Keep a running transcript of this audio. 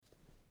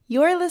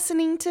You're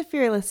listening to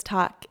Fearless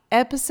Talk,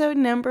 episode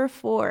number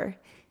 4.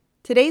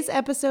 Today's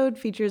episode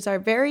features our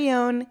very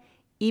own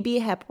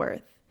Abba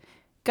Hepworth.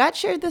 God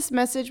shared this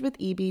message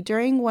with Abba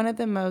during one of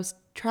the most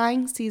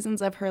trying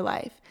seasons of her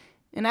life.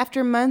 And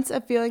after months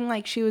of feeling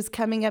like she was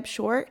coming up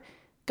short,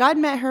 God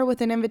met her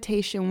with an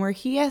invitation where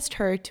he asked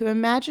her to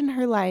imagine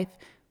her life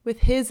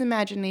with his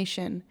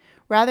imagination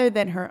rather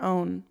than her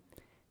own.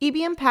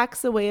 Abba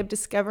unpacks the way of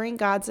discovering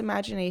God's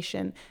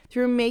imagination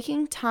through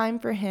making time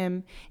for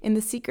him in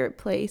the secret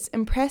place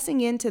and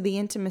pressing into the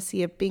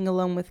intimacy of being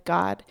alone with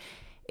God.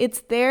 It's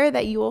there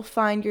that you will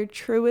find your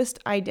truest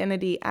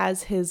identity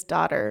as his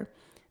daughter.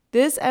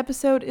 This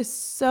episode is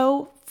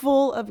so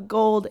full of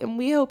gold, and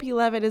we hope you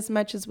love it as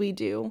much as we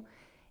do.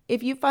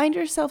 If you find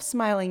yourself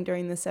smiling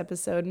during this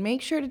episode,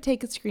 make sure to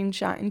take a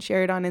screenshot and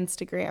share it on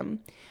Instagram.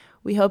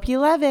 We hope you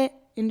love it.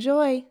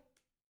 Enjoy.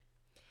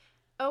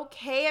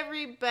 Okay,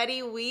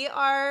 everybody, we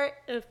are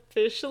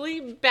officially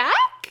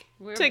back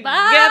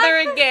together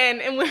again,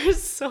 and we're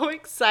so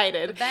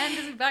excited. The band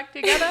is back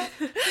together.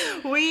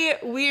 We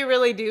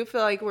really do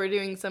feel like we're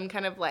doing some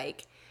kind of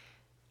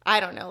I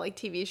don't know,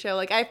 TV show.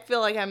 I feel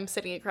like I'm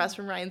sitting across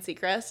from Ryan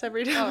Seacrest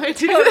every time I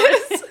do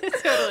this.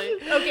 Totally.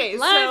 Okay,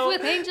 Live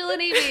with Angel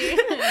and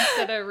Evie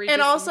instead of Regis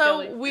and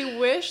also, Kelly. we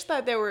wish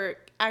that there were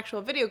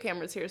actual video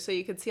cameras here so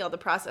you could see all the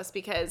process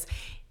because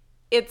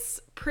it's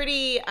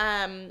pretty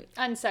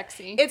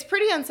unsexy. It's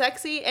pretty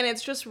unsexy, and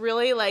it's just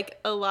really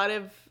a lot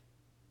of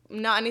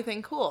not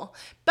anything cool.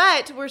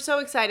 But we're so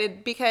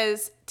excited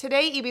because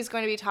today Abby's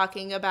going to be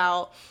talking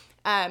about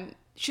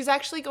she's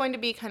actually going to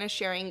be kind of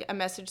sharing a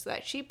message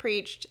that she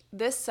preached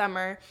this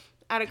summer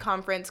at a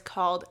conference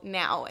called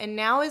Now. And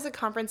Now is a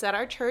conference that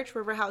our church,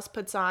 River House,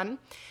 puts on.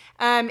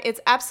 It's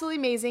absolutely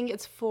amazing.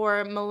 It's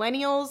for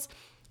millennials.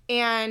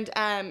 And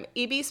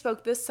Abby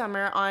spoke this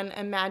summer on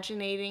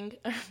imagining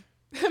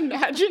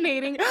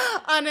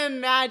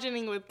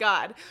with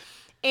God.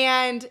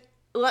 And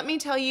let me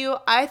tell you,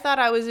 I thought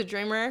I was a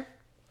dreamer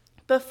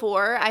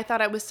before. I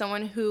thought I was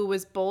someone who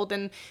was bold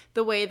in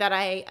the way that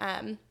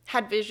I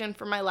had vision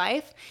for my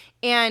life.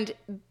 And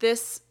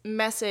this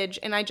message,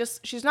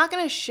 she's not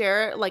going to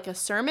share a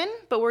sermon,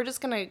 but we're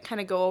just going to kind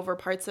of go over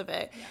parts of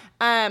it.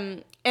 Yeah.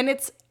 And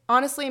it's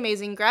honestly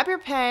amazing. Grab your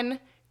pen,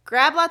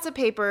 grab lots of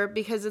paper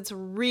because it's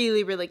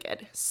really, really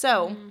good.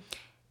 So,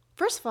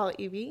 first of all,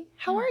 Abby,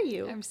 how are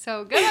you? I'm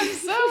so good. I'm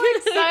so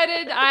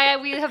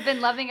excited. We have been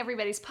loving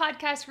everybody's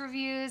podcast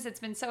reviews. It's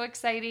been so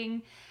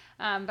exciting.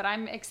 But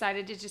I'm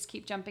excited to just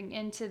keep jumping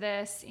into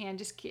this and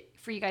just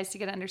for you guys to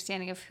get an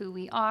understanding of who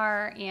we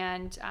are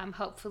and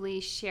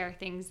hopefully share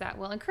things that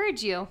will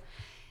encourage you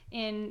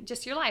in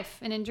just your life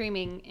and in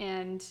dreaming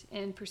and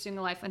in pursuing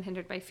a life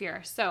unhindered by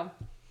fear. So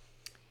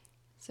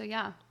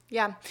yeah.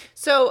 Yeah.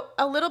 So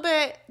a little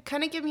bit,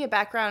 kind of give me a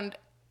background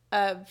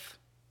of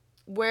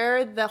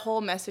where the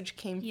whole message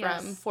came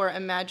from for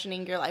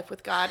imagining your life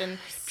with God and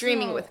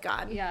dreaming with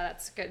God. Yeah,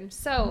 that's good.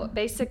 So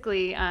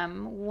basically,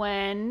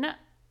 when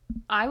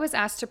I was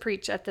asked to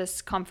preach at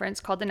this conference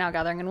called the Now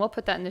Gathering, and we'll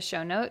put that in the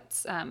show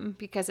notes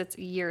because it's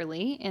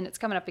yearly and it's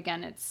coming up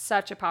again. It's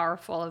such a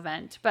powerful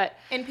event,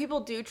 and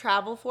people do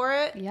travel for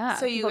it. Yeah,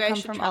 so you guys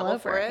should travel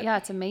for it. Yeah,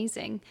 it's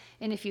amazing.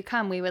 And if you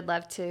come, we would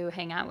love to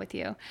hang out with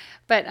you.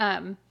 But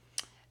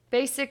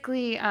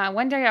basically,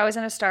 one day I was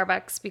in a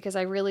Starbucks because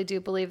I really do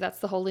believe that's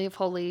the holy of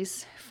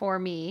holies for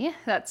me.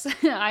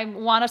 I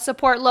want to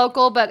support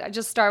local, but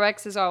just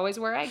Starbucks is always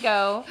where I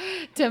go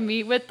to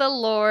meet with the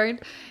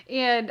Lord.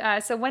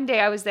 And so one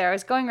day I was there. I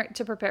was going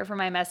to prepare for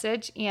my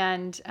message,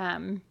 and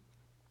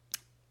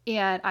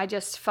I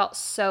just felt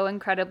so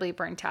incredibly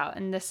burnt out.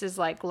 And this is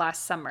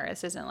last summer.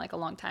 This isn't a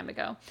long time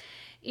ago.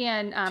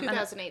 And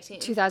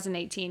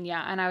 2018,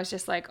 yeah. And I was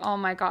just oh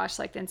my gosh,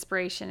 the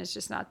inspiration is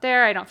just not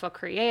there. I don't feel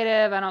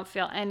creative. I don't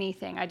feel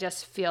anything. I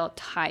just feel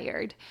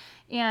tired.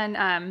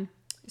 And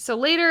so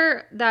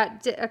later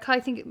that day,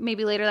 I think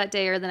maybe later that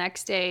day or the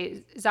next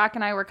day, Zach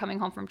and I were coming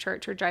home from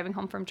church. We're driving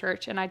home from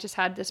church, and I just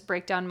had this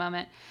breakdown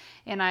moment.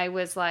 And I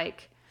was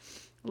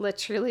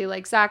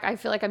literally Zach, I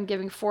feel like I'm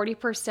giving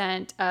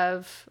 40%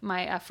 of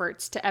my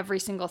efforts to every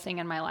single thing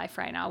in my life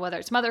right now, whether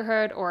it's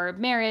motherhood or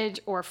marriage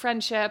or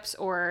friendships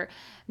or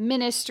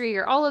ministry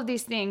or all of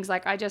these things.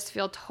 I just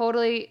feel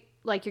totally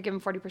you're giving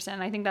 40%.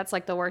 I think that's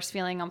the worst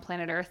feeling on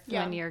planet Earth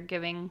when you're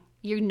giving,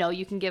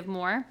 you can give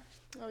more.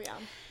 Oh yeah.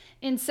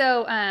 And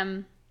so,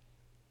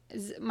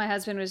 my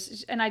husband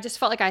was, and I just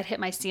felt like I'd hit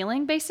my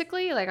ceiling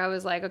basically. I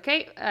was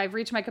okay, I've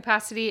reached my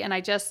capacity, and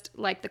I just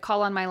the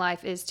call on my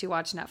life is to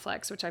watch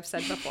Netflix, which I've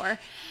said before.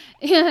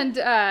 And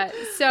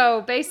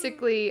so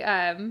basically,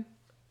 a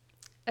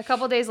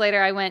couple days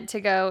later, I went to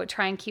go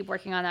try and keep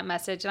working on that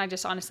message, and I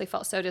just honestly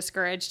felt so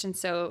discouraged and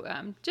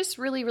so just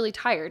really, really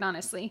tired,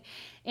 honestly.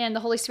 And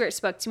the Holy Spirit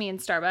spoke to me in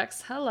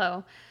Starbucks.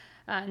 Hello.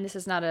 And this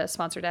is not a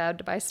sponsored ad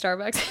to buy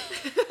Starbucks.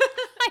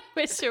 I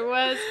wish it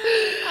was.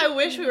 I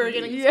wish we were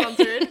getting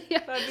sponsored.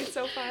 Yeah. That'd be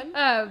so fun.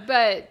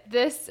 But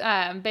this,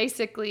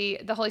 basically,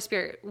 the Holy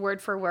Spirit,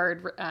 word for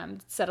word,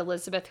 said,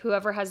 Elizabeth,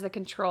 whoever has the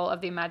control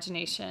of the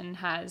imagination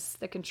has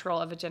the control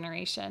of a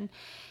generation.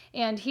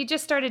 And he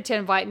just started to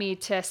invite me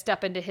to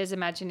step into his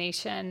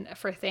imagination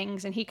for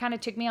things. And he kind of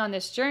took me on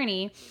this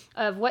journey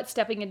of what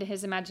stepping into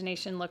his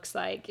imagination looks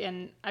like.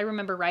 And I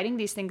remember writing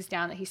these things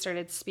down that he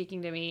started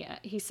speaking to me.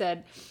 He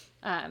said,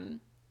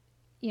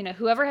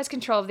 whoever has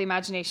control of the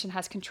imagination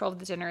has control of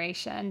the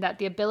generation, that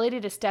the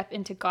ability to step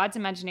into God's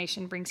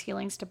imagination brings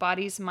healings to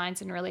bodies,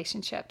 minds, and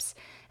relationships,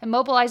 and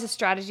mobilizes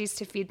strategies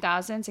to feed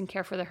thousands and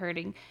care for the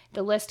hurting.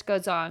 The list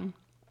goes on.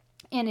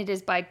 And it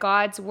is by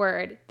God's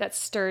word that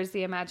stirs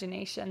the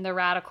imagination, the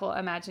radical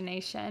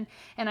imagination.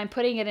 And I'm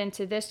putting it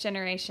into this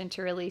generation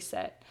to release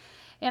it.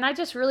 And I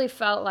just really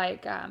felt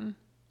like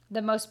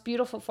the most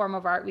beautiful form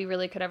of art we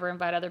really could ever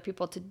invite other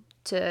people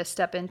to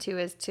step into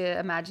is to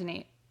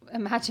imagine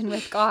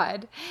with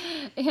God.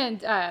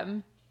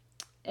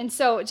 And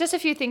so just a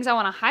few things I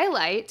want to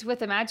highlight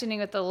with imagining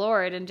with the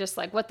Lord, and just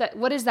like what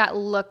does that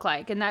look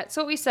like? And that's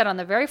what we said on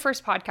the very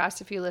first podcast,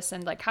 if you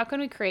listened, like, how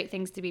can we create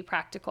things to be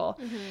practical?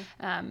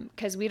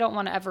 Because we don't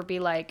want to ever be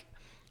like,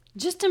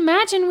 just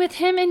imagine with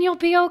him and you'll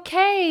be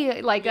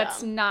okay. Like,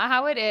 that's not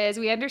how it is.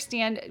 We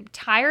understand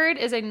tired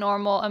is a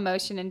normal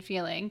emotion and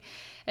feeling.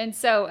 And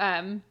so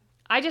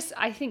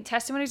I think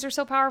testimonies are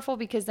so powerful,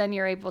 because then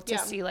you're able to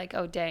see like,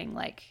 oh dang,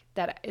 like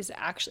that is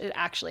it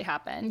actually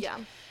happened. Yeah.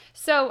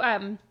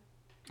 So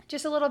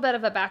just a little bit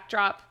of a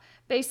backdrop.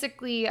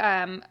 Basically,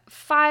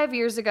 5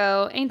 years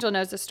ago, Angel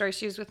knows the story.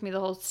 She was with me the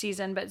whole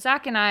season, but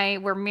Zach and I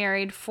were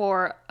married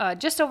for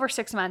just over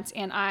 6 months,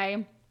 and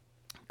I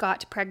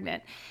got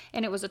pregnant.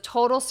 And it was a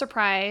total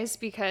surprise,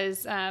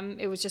 because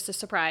it was just a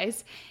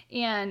surprise.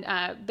 And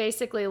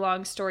basically,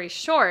 long story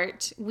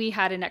short, we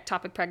had an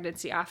ectopic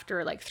pregnancy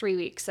after like 3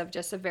 weeks of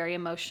just a very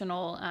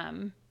emotional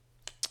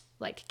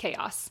like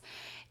chaos.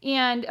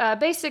 And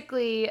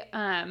basically,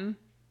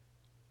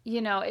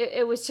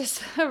 it was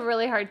just a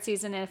really hard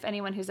season. And if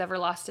anyone who's ever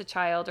lost a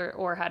child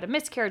or had a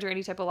miscarriage or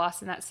any type of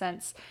loss in that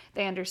sense,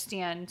 they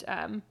understand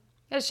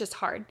it's just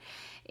hard.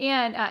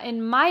 And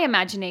in my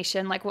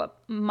imagination, like what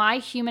my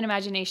human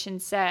imagination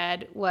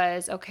said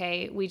was,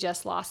 okay, we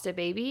just lost a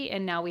baby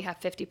and now we have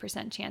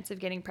 50% chance of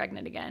getting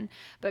pregnant again.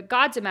 But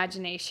God's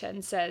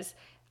imagination says,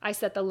 I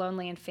set the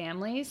lonely in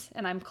families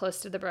and I'm close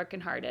to the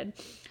brokenhearted.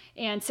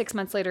 And 6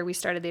 months later, we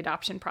started the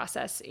adoption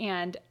process.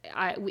 And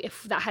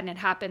if that hadn't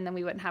happened, then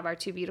we wouldn't have our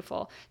two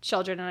beautiful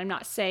children. And I'm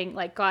not saying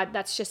like God,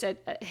 that's just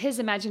his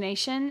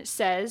imagination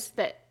says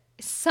that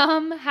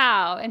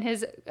somehow in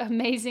his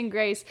amazing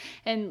grace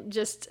and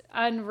just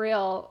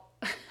unreal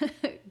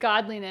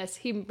godliness,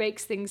 he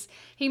makes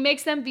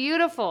them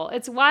beautiful.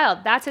 It's wild.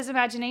 That's his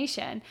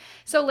imagination.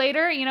 So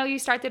later, you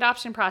start the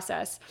adoption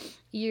process.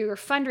 You're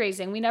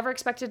fundraising. We never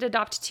expected to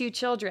adopt 2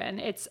 children.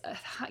 It's,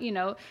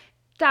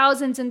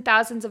 thousands and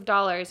thousands of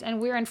dollars. And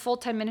we're in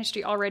full-time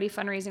ministry already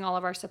fundraising all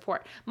of our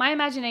support. My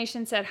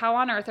imagination said, how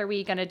on earth are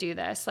we going to do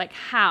this? Like,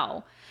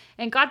 how?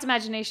 And God's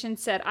imagination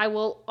said, I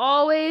will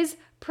always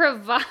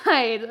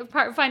provide.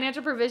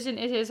 Financial provision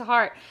is his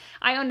heart.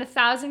 I own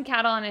 1,000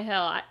 cattle on a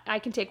hill. I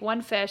can take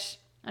 1 fish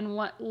and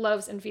 1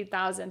 loaves and feed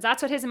thousands.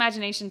 That's what his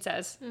imagination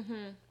says. Mm-hmm.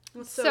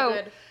 That's so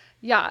good.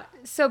 Yeah.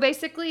 So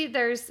basically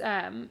there's,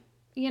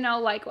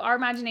 like our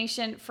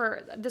imagination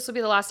this will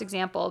be the last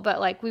example, but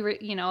like we were,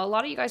 a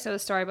lot of you guys know the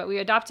story, but we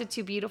adopted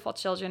 2 beautiful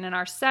children and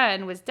our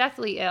son was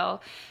deathly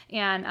ill.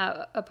 And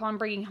upon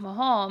bringing him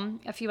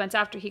home, a few months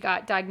after, he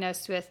got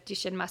diagnosed with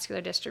Duchenne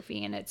muscular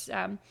dystrophy, and it's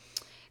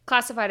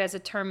classified as a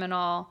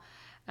terminal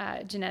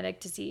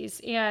genetic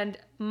disease. And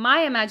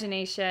my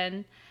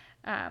imagination,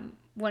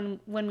 when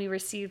we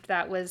received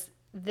that, was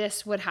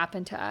this would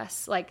happen to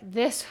us. Like,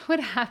 this would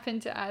happen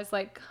to us.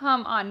 Like,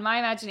 come on. My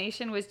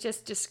imagination was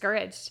just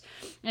discouraged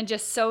and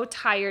just so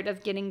tired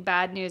of getting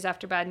bad news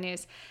after bad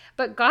news.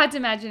 But God's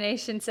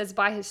imagination says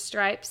by his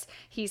stripes,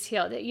 he's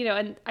healed.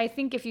 And I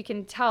think if you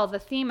can tell, the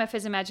theme of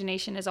his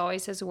imagination is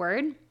always his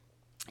word.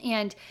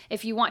 And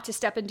if you want to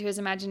step into his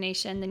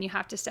imagination, then you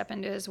have to step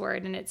into his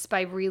word. And it's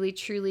by really,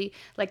 truly,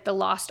 like the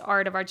lost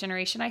art of our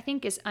generation, I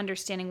think, is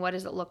understanding what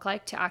does it look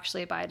like to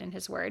actually abide in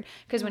his word.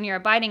 Because when you're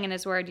abiding in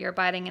his word, you're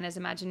abiding in his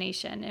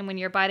imagination. And when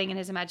you're abiding in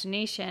his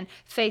imagination,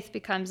 faith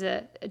becomes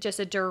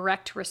just a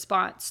direct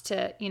response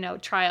to,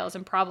 trials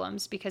and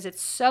problems, because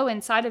it's so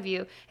inside of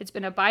you. It's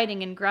been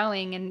abiding and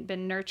growing and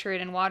been nurtured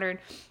and watered.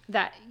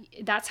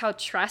 That's how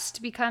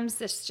trust becomes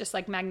this just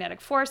like magnetic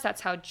force.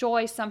 That's how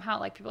joy somehow,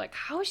 like people are like,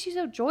 how is she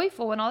so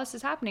joyful when all this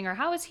is happening? Or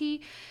how is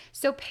he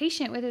so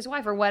patient with his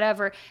wife, or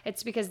whatever?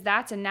 It's because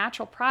that's a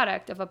natural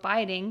product of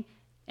abiding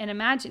and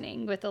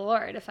imagining with the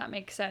Lord, if that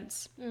makes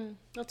sense.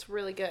 That's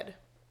really good.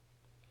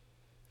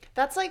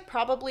 That's like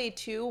probably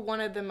too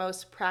one of the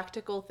most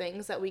practical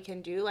things that we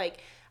can do.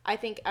 Like, I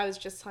think I was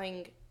just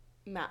telling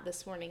Matt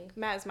this morning.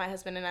 Matt is my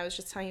husband, and I was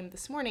just telling him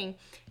this morning,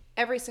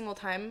 every single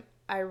time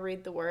I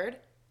read the word,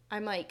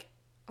 I'm like,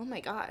 oh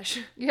my gosh,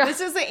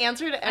 this is the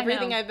answer to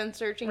everything I've been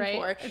searching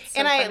for. It's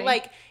so funny.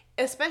 Like,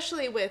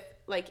 especially with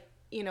like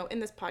you know, in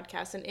this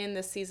podcast and in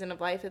this season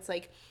of life, it's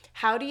like,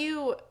 how do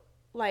you,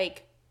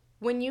 like,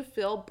 when you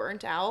feel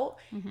burnt out,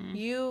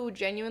 you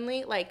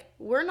genuinely, like,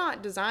 we're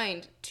not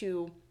designed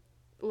to,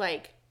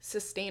 like,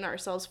 sustain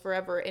ourselves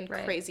forever in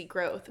crazy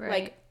growth.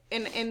 Like,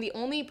 and the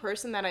only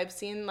person that I've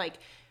seen, like,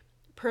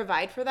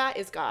 provide for that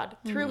is God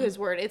through his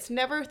word. It's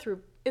never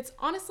through, it's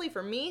honestly,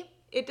 for me,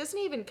 it doesn't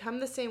even come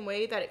the same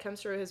way that it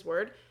comes through his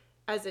word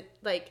as it,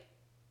 like,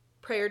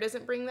 prayer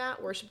doesn't bring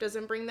that, worship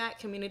doesn't bring that,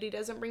 community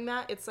doesn't bring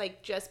that. It's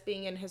like just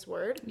being in his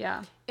word.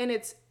 Yeah. And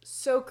it's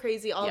so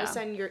crazy. All of a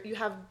sudden you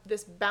have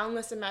this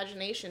boundless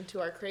imagination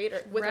to our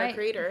creator, with our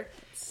creator.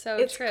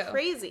 It's true.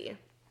 Crazy.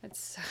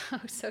 It's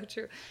so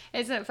true.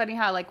 Isn't it funny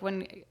how, like,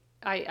 when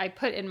I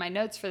put in my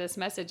notes for this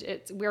message,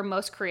 we're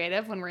most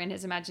creative when we're in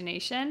his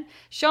imagination.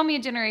 Show me a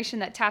generation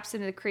that taps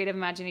into the creative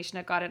imagination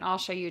of God, and I'll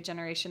show you a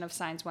generation of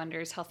signs,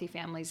 wonders, healthy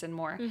families, and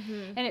more.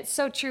 And it's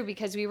so true,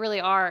 because we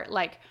really are,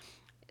 like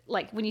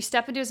when you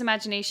step into his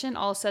imagination,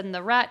 all of a sudden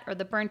the rut or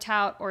the burnt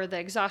out or the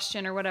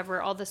exhaustion or whatever,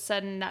 all of a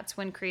sudden that's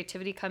when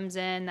creativity comes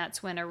in.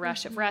 That's when a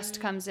rush of rest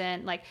comes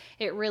in. Like,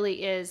 it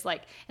really is,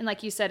 like, and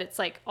like you said, it's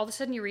like all of a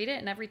sudden you read it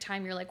and every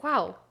time you're like,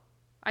 wow,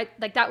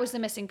 like that was the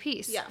missing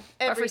piece. Yeah,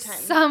 every time.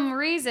 For some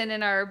reason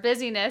in our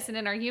busyness and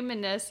in our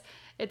humanness,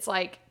 it's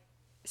like,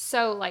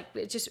 so, like,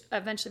 it just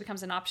eventually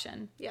becomes an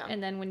option. Yeah.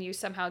 And then when you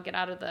somehow get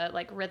out of the,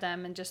 like,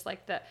 rhythm and just,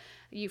 like,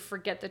 you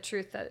forget the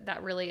truth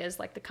that really is,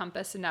 like, the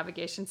compass and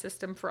navigation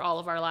system for all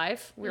of our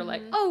life. We're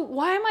like, oh,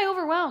 why am I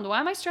overwhelmed?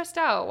 Why am I stressed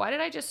out? Why did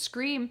I just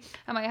scream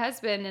at my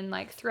husband and,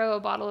 like, throw a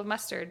bottle of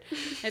mustard?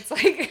 It's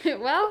like,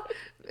 well,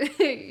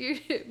 you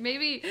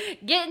maybe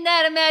get in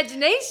that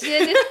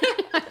imagination.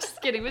 I'm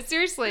just kidding. But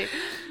seriously,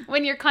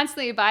 when you're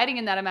constantly abiding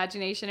in that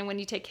imagination, and when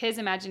you take his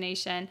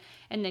imagination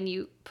and then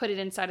you put it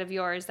inside of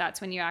yours,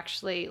 that's when you're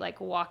actually, like,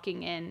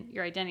 walking in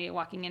your identity,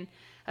 walking in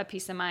a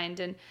peace of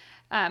mind. And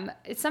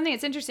it's something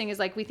that's interesting is,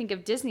 like, we think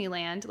of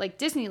Disneyland, like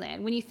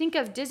Disneyland. When you think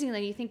of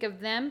Disneyland, you think of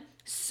them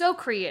so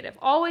creative,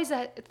 always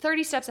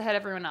 30 steps ahead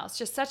of everyone else.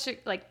 Just such a,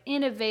 like,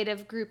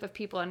 innovative group of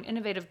people, an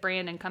innovative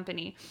brand and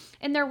company.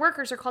 And their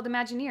workers are called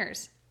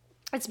Imagineers.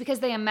 It's because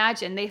they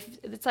imagine.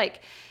 It's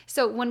like,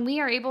 so when we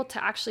are able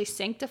to actually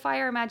sanctify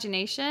our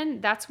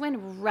imagination, that's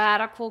when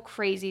radical,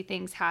 crazy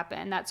things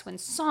happen. That's when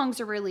songs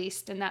are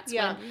released, and that's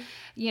when,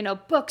 you know,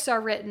 books are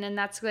written, and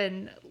that's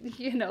when,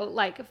 you know,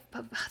 like,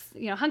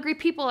 you know, hungry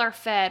people are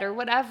fed or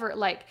whatever.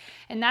 Like,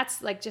 and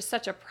that's, like, just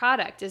such a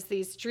product, is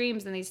these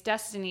dreams and these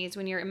destinies.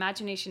 When your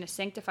imagination is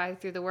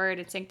sanctified through the word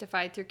and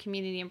sanctified through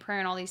community and prayer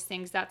and all these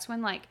things, that's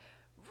when, like,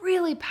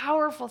 really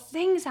powerful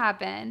things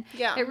happen.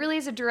 Yeah. It really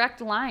is a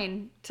direct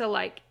line to,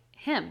 like,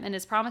 him and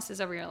his promises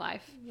over your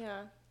life.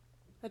 Yeah.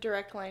 A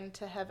direct line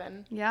to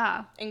heaven.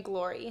 Yeah. And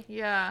glory.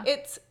 Yeah.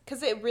 It's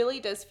because it really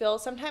does feel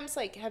sometimes,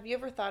 like, have you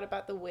ever thought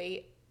about the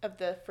weight of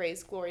the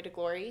phrase glory to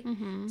glory?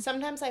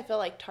 Sometimes I feel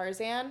like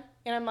Tarzan,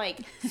 and I'm, like,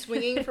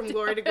 swinging from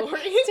glory to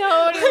glory.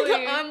 Totally.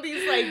 Like, on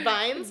these, like,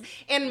 vines.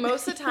 And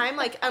most of the time,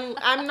 like,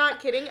 I'm not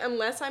kidding,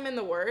 unless I'm in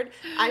the word,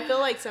 I feel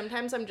like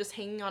sometimes I'm just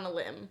hanging on a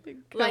limb.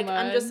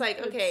 I'm just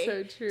like, okay,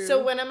 that's so true.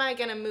 So when am I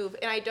going to move?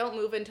 And I don't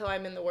move until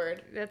I'm in the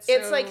word.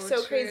 It's like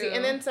so crazy.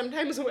 And then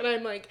sometimes when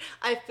I'm like,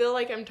 I feel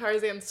like I'm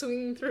Tarzan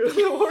swinging through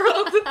the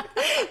world.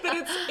 But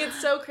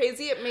it's so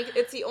crazy.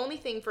 It's the only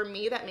thing for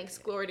me that makes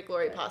glory to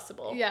glory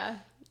possible. Yeah.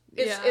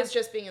 It's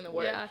just being in the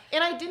word. Yeah.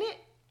 And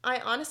I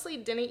honestly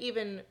didn't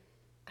even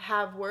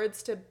have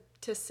words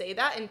to say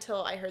that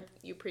until I heard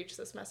you preach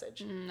this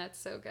message. That's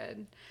so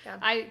good. Yeah.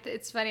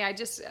 It's funny. I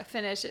just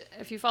finished,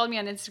 if you follow me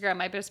on Instagram,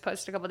 I just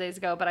posted a couple days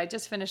ago, but I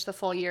just finished the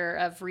full year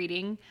of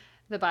reading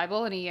the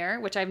Bible in a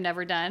year, which I've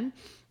never done.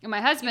 And my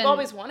husband... You've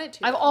always wanted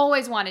to. I've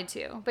always wanted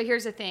to. But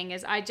here's the thing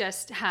is I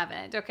just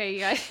haven't. Okay, you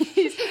guys?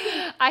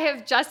 I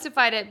have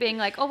justified it being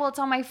like, oh, well, it's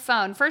on my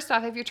phone. First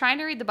off, if you're trying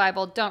to read the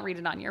Bible, don't read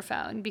it on your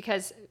phone,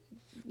 because,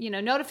 you know,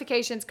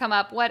 notifications come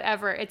up,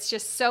 whatever. It's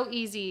just so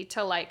easy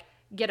to, like,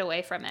 get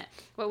away from it.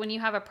 But when you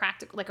have a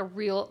practical, like, a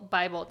real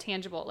Bible,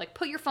 tangible, like,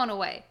 put your phone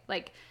away.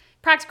 Like,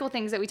 practical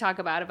things that we talk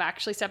about of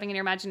actually stepping in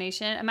your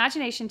imagination.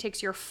 Imagination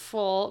takes your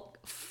full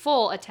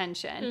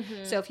attention.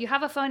 So if you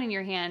have a phone in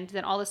your hand,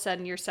 then all of a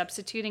sudden you're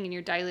substituting and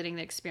you're diluting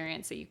the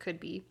experience that you could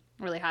be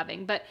really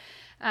having. But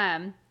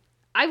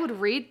I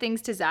would read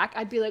things to Zach.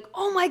 I'd be like,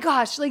 oh my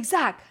gosh, like,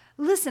 Zach,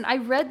 listen, I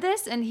read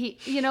this, and he,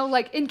 you know,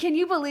 like, and can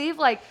you believe,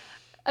 like,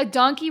 a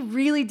donkey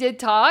really did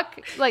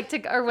talk, like,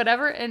 or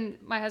whatever? And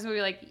my husband would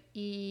be like,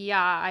 yeah,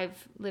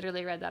 I've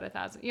literally read that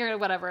 1,000, you know,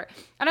 whatever.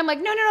 And I'm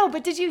like, no,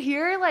 but did you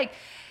hear, like,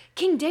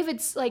 King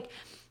David's, like,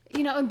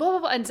 you know, and blah, blah,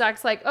 blah. And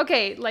Zach's like,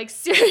 okay, like,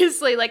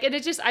 seriously, like, and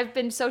it just, I've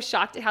been so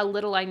shocked at how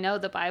little I know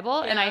the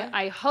Bible. Yeah. And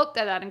I hope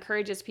that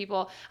encourages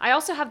people. I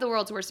also have the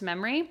world's worst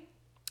memory.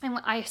 And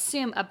I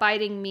assume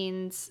abiding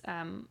means,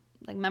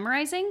 like,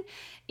 memorizing.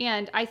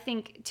 And I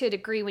think to a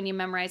degree, when you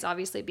memorize,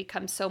 obviously it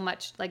becomes so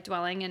much like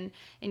dwelling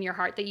in your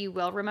heart that you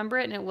will remember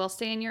it and it will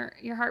stay in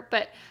your heart.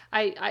 But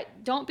I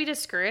don't be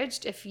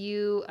discouraged if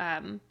you,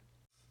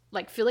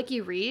 like feel like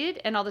you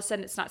read and all of a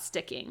sudden it's not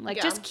sticking. Like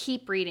just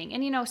keep reading.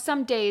 And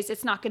some days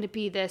it's not going to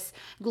be this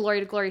glory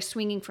to glory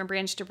swinging from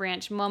branch to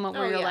branch moment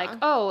where you're like,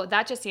 oh,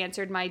 that just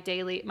answered my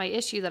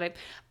issue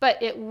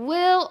but it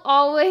will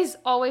always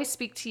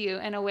speak to you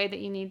in a way that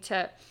you need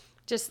to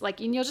just like,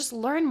 and you'll just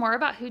learn more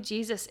about who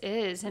Jesus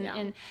is.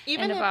 And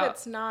even if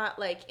it's not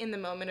like in the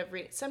moment of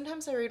reading,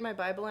 sometimes I read my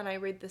Bible and I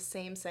read the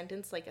same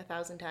sentence like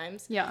 1,000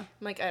 times. Yeah. I'm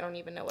like, I don't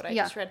even know what I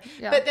just read.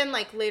 Yeah. But then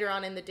like later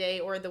on in the day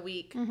or the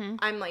week,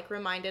 I'm like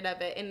reminded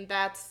of it. And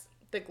that's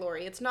the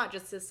glory. It's not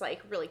just this like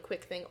really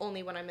quick thing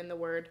only when I'm in the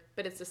Word,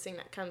 but it's this thing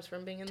that comes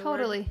from being in the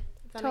Word.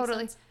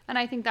 Totally. And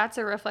I think that's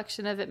a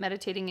reflection of it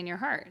meditating in your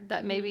heart,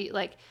 that maybe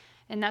like,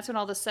 and that's when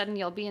all of a sudden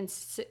you'll be in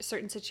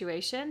certain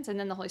situations and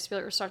then the Holy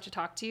Spirit will start to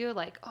talk to you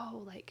like,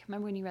 oh, like,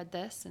 remember when you read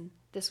this and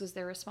this was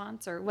their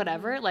response or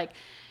whatever. Like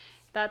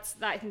I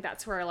think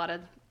that's where a lot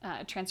of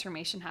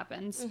transformation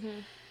happens.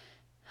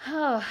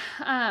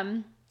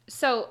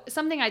 So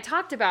something I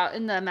talked about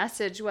in the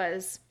message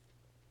was,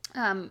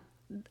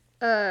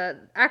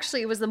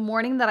 actually it was the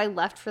morning that I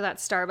left for that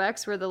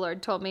Starbucks where the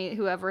Lord told me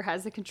whoever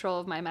has the control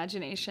of my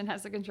imagination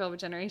has the control of a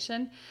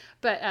generation.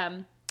 But,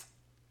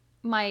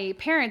 my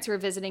parents were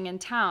visiting in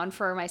town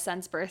for my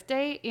son's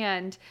birthday.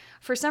 And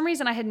for some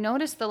reason I had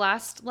noticed the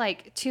last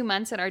like 2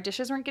 months that our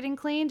dishes weren't getting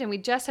cleaned. And we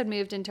just had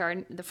moved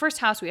into the first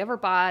house we ever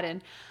bought.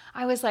 And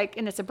I was like,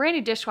 and it's a brand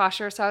new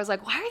dishwasher. So I was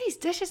like, why are these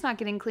dishes not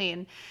getting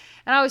clean?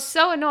 And I was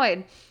so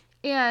annoyed.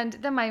 And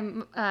then my,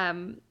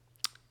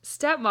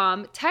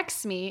 stepmom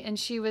texts me and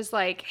she was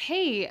like,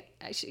 hey,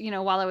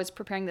 while I was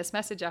preparing this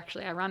message,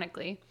 actually,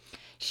 ironically,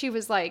 she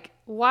was like,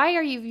 why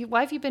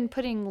have you been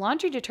putting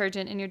laundry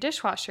detergent in your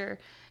dishwasher?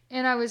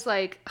 And I was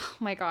like, oh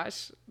my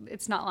gosh,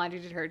 it's not laundry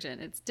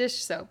detergent. It's dish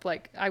soap.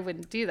 Like I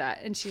wouldn't do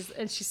that. And she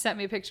sent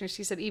me a picture and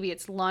she said, Evie,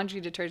 it's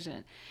laundry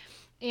detergent.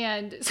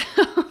 And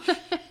so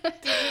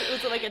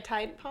was it like a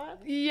Tide Pod?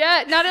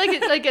 Yeah, not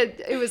like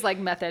it was like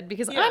method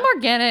because I'm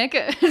organic.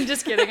 I'm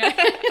just kidding.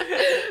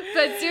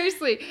 But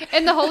seriously,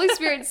 and the Holy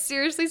Spirit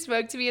seriously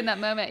spoke to me in that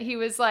moment. He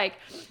was like,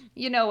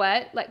 you know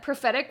what? Like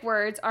prophetic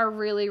words are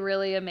really,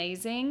 really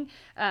amazing.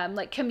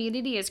 Like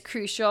community is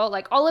crucial.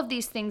 Like all of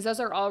these things, those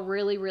are all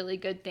really, really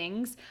good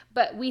things.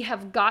 But we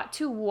have got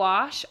to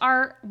wash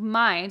our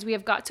minds. We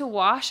have got to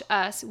wash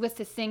us with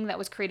the thing that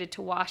was created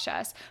to wash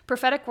us.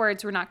 Prophetic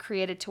words were not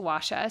created to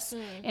wash us,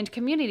 and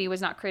community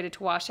was not created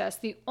to wash us.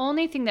 The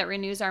only thing that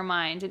renews our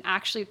mind and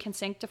actually can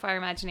sanctify our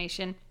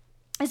imagination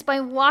is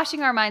by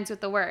washing our minds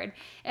with the Word.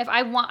 If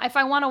I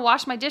want to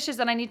wash my dishes,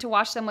 then I need to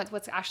wash them with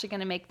what's actually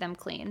going to make them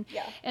clean.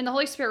 Yeah. And the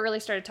Holy Spirit really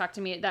started talking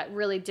to me. That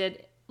really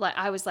did. Like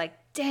I was like,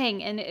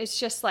 dang. And it's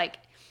just like,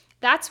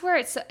 that's where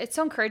it's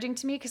so encouraging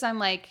to me because I'm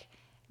like,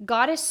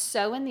 God is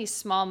so in these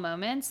small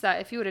moments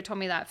that if you would have told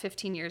me that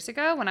 15 years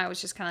ago when I was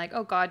just kind of like,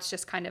 oh, God's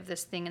just kind of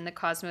this thing in the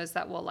cosmos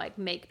that will like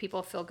make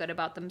people feel good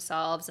about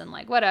themselves and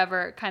like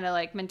whatever kind of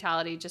like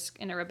mentality, just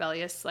in a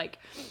rebellious like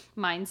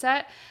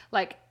mindset,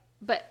 like.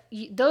 But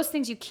those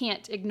things you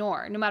can't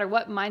ignore, no matter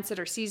what mindset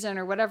or season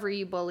or whatever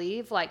you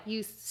believe. Like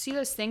you see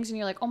those things and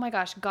you're like, oh my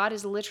gosh, God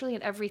is literally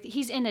in everything.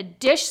 He's in a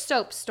dish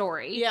soap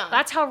story. Yeah.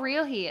 That's how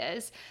real he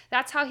is.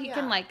 That's how he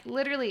can like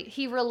literally,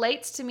 he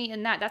relates to me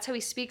in that. That's how he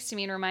speaks to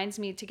me and reminds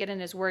me to get in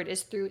his word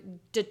is through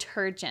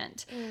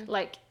detergent.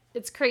 Like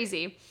it's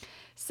crazy.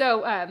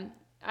 So,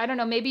 I don't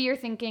know, maybe you're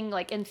thinking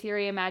like in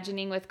theory,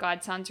 imagining with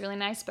God sounds really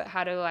nice, but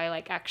how do I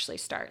like actually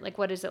start? Like,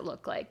 what does it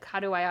look like?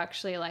 How do I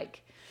actually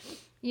like,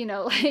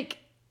 like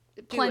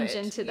plunge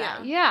into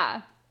that.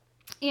 Yeah.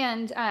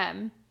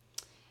 And,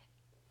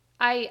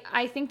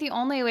 I think the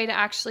only way to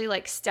actually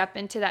like step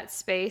into that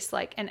space,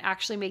 like, and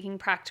actually making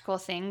practical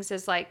things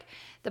is like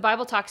the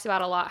Bible talks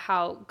about a lot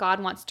how God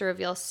wants to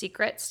reveal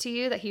secrets to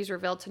you that he's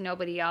revealed to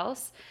nobody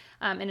else.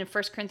 And in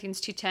 1 Corinthians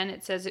 2:10,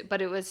 it says,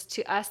 but it was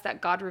to us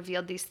that God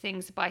revealed these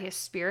things by his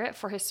Spirit,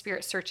 for his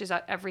Spirit searches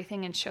out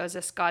everything and shows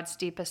us God's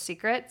deepest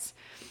secrets.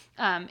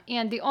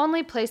 And the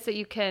only place that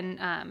you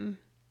can,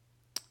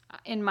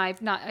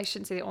 I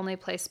shouldn't say the only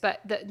place, but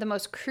the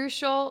most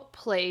crucial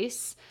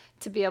place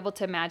to be able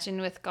to imagine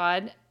with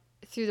God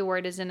through the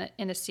Word is in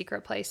a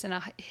secret place, in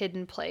a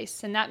hidden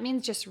place. And that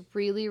means just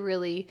really,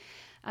 really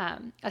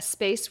a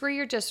space where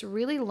you're just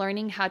really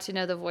learning how to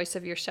know the voice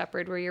of your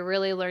shepherd, where you're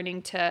really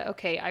learning to,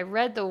 okay, I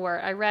read the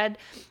Word, I read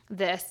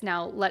this,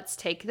 now let's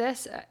take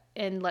this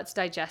and let's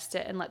digest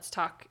it and let's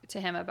talk to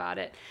him about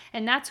it.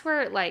 And that's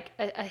where like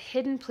a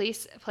hidden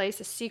place, a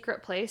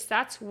secret place,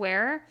 that's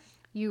where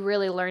you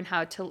really learn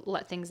how to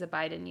let things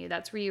abide in you.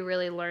 That's where you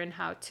really learn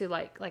how to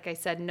like I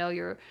said, know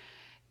your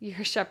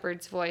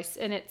shepherd's voice.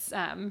 And it's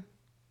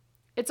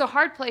a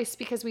hard place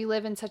because we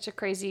live in such a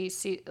crazy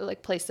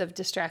place of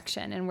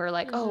distraction, and we're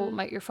like, oh,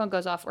 your phone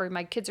goes off, or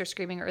my kids are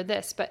screaming, or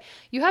this. But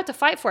you have to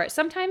fight for it.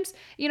 Sometimes,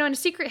 in a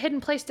secret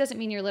hidden place doesn't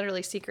mean you're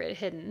literally secret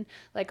hidden.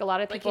 Like a lot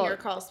of people, like in your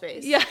crawl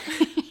space. Yeah.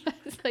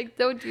 Like,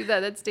 don't do that.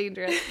 That's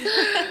dangerous.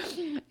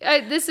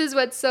 This is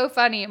what's so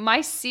funny.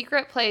 My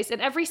secret place,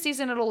 and every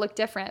season it'll look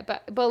different,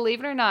 but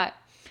believe it or not,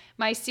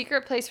 My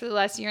secret place for the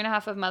last year and a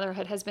half of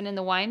motherhood has been in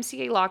the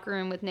YMCA locker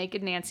room with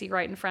naked Nancy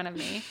right in front of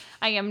me.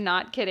 I am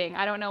not kidding.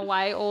 I don't know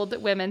why old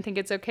women think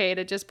it's okay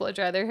to just blow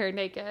dry their hair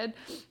naked,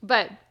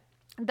 but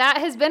that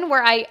has been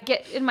where I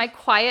get in my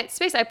quiet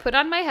space. I put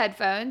on my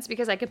headphones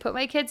because I can put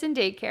my kids in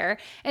daycare.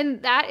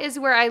 And that is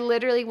where I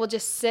literally will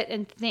just sit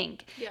and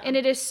think. Yeah. And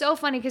it is so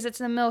funny because it's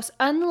the most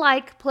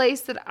unlike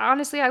place that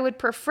honestly I would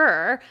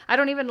prefer. I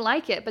don't even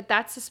like it, but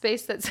that's the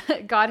space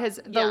that God has,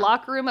 the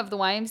locker room of the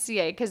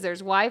YMCA, because there's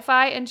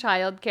Wi-Fi and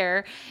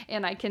childcare,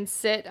 and I can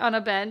sit on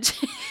a bench.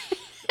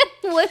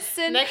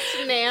 Listen next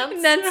to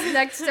Nance,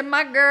 next to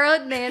my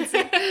girl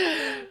Nancy.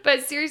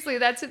 But seriously,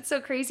 that's what's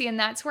so crazy, and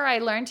that's where I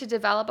learned to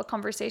develop a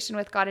conversation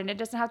with God. And it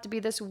doesn't have to be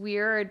this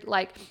weird,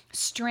 like,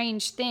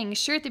 strange thing.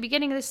 Sure, at the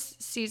beginning of this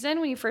season,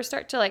 when you first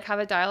start to like have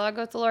a dialogue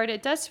with the Lord,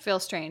 it does feel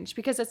strange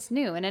because it's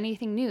new, and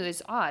anything new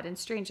is odd and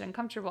strange and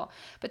uncomfortable.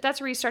 But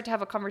that's where you start to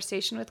have a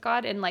conversation with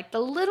God, and like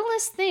the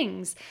littlest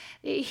things,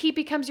 He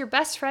becomes your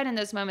best friend in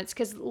those moments.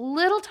 Because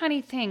little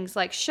tiny things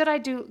like, should I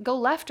go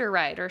left or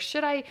right, or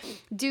should I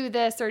do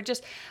this, or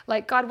just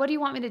like, God, what do you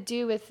want me to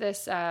do with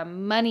this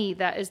money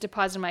that is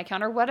deposited in my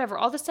account, or whatever.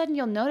 All of a sudden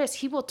you'll notice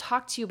He will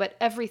talk to you about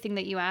everything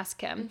that you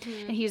ask Him.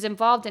 Mm-hmm. And He's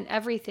involved in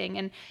everything.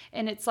 And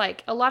it's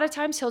like, a lot of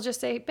times He'll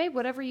just say, babe,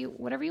 whatever you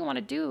want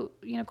to do,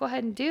 go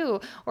ahead and do.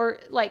 Or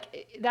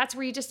like, that's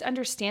where you just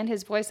understand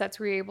His voice. That's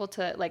where you're able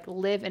to like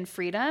live in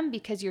freedom,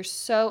 because you're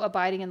so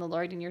abiding in the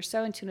Lord and you're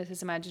so in tune with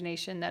His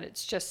imagination that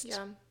it's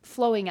just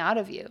flowing out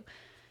of you.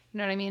 You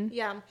know what I mean?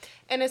 Yeah.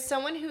 And as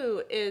someone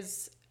who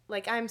is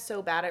like, I'm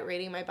so bad at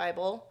reading my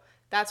Bible.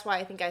 That's why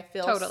I think I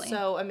feel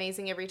so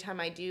amazing every time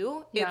I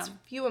do. Yeah. It's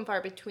few and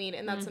far between,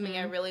 and that's something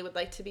I really would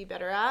like to be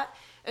better at,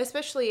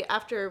 especially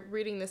after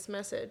reading this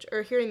message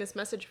or hearing this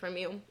message from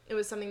you. It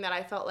was something that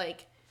I felt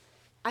like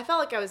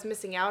I was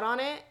missing out on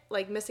it,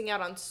 like missing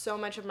out on so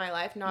much of my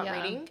life not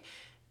reading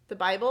the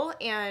Bible.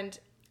 And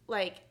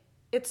like,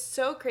 it's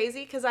so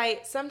crazy because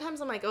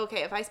sometimes I'm like,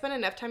 okay, if I spend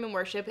enough time in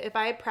worship, if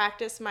I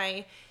practice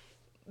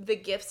the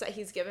gifts that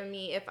He's given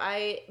me, if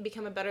I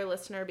become a better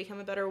listener, become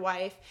a better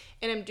wife,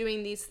 and I'm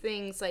doing these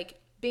things, like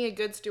being a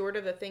good steward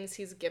of the things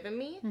He's given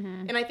me.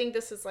 Mm-hmm. And I think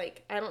this is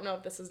like, I don't know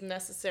if this is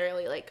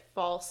necessarily like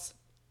false,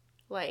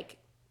 like,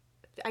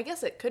 I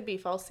guess it could be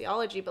false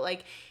theology, but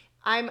like,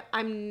 I'm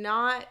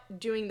not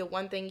doing the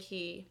one thing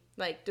He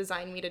like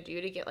designed me to do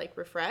to get like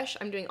refreshed.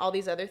 I'm doing all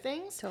these other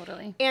things.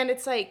 Totally. And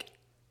it's like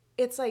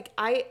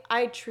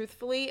I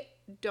truthfully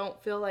don't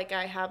feel like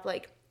I have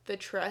like the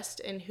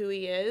trust in who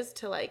He is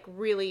to like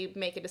really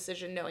make a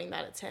decision knowing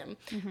that it's Him.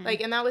 Mm-hmm.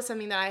 Like, and that was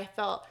something that I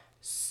felt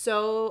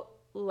so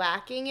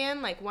lacking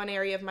in, like one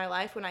area of my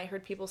life, when I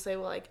heard people say,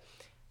 well, like,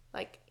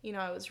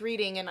 I was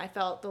reading and I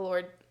felt the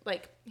Lord,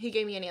 like He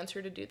gave me an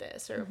answer to do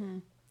this, or,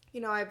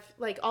 I've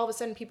like, all of a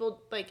sudden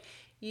people like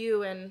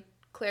you and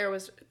Claire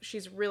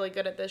she's really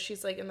good at this.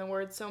 She's like in the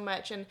Word so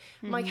much. And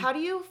I'm like, how do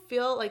you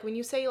feel like when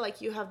you say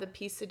like you have the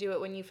peace to do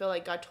it, when you feel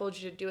like God told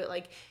you to do it,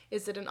 like,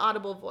 is it an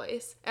audible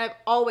voice? And I've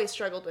always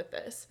struggled with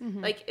this.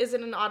 Mm-hmm. Like, is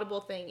it an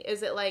audible thing?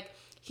 Is it like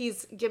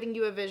He's giving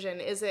you a vision?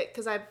 Is it,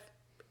 because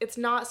it's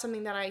not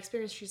something that I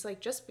experienced. She's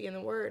like, just be in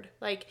the Word.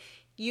 Like,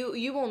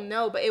 you will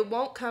know, but it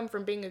won't come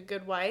from being a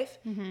good wife.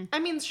 Mm-hmm. I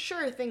mean,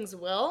 sure, things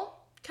will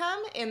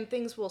come and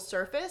things will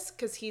surface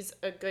because He's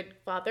a good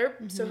father.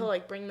 Mm-hmm. So He'll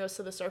like bring those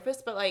to the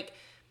surface, but like,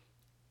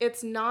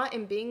 it's not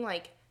in being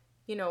like,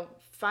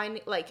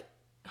 finding like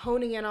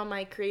honing in on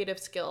my creative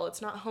skill.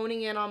 It's not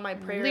honing in on my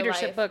prayer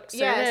leadership life. Books.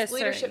 Yes,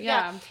 leadership.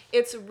 Yeah.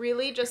 It's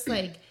really just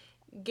like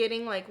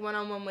getting like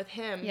one-on-one with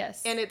Him.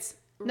 Yes. And it's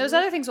those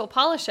other things will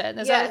polish it.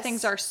 Those other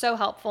things are so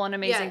helpful and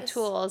amazing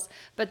tools,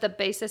 but the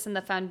basis and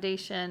the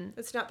foundation,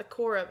 it's not the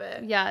core of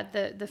it. Yeah,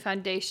 the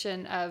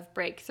foundation of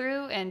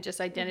breakthrough and just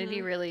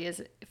identity really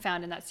is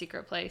found in that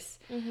secret place.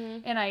 Mm-hmm.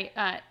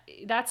 And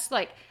that's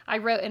like, I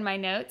wrote in my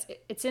notes,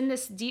 it's in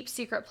this deep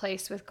secret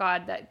place with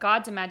God that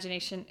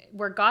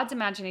where God's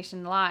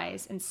imagination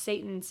lies and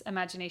Satan's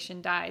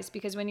imagination dies.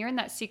 Because when you're in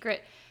that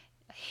secret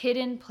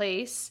hidden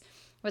place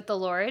with the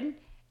Lord,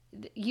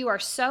 you are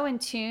so in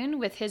tune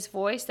with His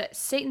voice that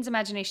Satan's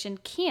imagination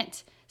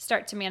can't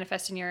start to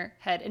manifest in your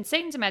head. And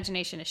Satan's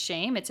imagination is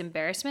shame, it's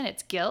embarrassment,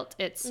 it's guilt,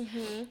 it's,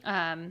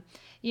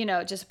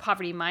 just a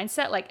poverty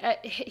mindset.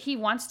 Like he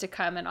wants to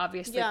come and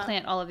obviously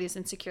plant all of these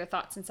insecure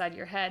thoughts inside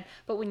your head.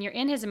 But when you're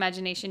in his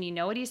imagination, you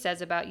know what he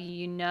says about you,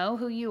 you know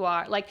who you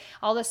are. Like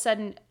all of a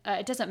sudden,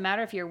 it doesn't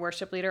matter if you're a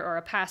worship leader or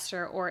a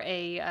pastor or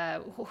a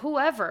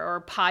whoever, or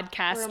a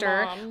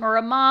podcaster or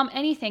a mom,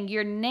 anything,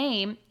 your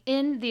name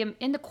in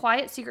the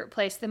quiet secret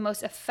place, the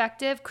most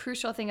effective,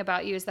 crucial thing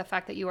about you is the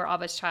fact that you are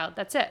Abba's child.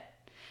 That's it.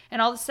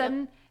 And all of a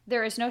sudden,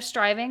 there is no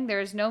striving. There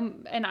is no,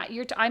 and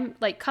I'm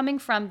like coming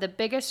from the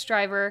biggest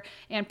striver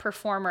and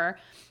performer.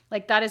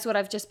 Like that is what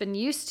I've just been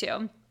used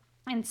to.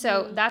 And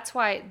so that's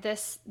why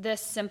this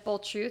simple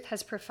truth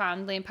has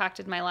profoundly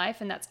impacted my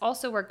life. And that's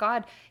also where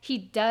God, he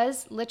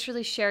does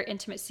literally share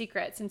intimate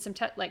secrets. And some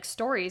like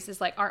stories is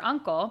like our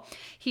uncle,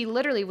 he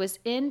literally was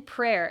in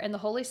prayer and the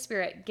Holy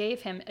Spirit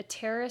gave him a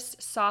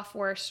terrorist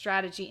software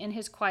strategy in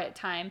his quiet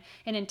time,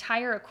 an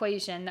entire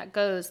equation that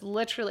goes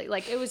literally,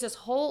 like it was this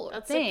whole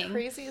thing. That's the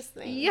craziest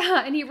thing.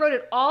 Yeah. And he wrote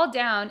it all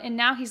down. And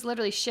now he's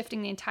literally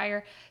shifting the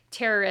entire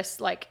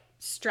terrorist like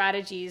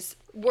strategies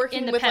working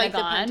in the with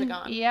Pentagon. Like the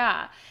Pentagon.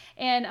 Yeah.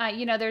 And,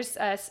 there's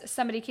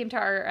somebody came to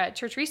our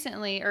church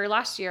recently or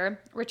last year,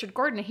 Richard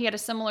Gordon. He had a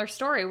similar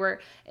story where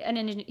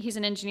he's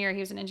an engineer.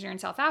 He was an engineer in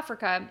South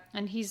Africa.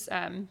 And he's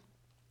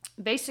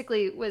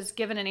basically was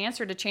given an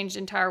answer to change the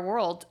entire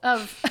world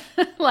of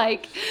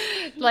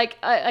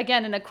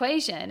again, an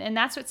equation. And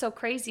that's what's so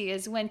crazy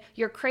is when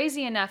you're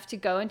crazy enough to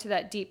go into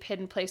that deep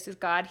hidden place with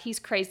God, he's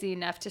crazy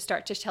enough to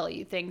start to tell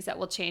you things that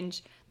will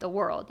change the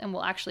world and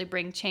will actually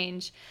bring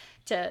change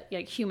to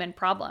human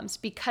problems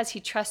because he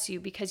trusts you,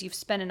 because you've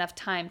spent enough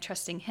time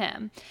trusting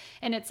him.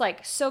 And it's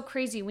like so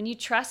crazy when you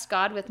trust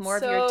God with more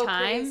of your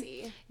time.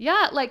 Crazy.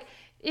 Yeah, like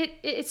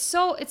it's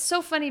so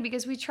funny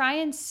because we try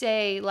and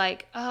say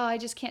like, oh, I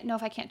just can't know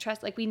if I can't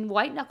trust. Like we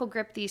white knuckle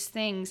grip these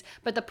things,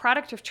 but the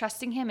product of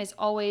trusting him is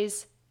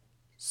always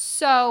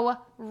so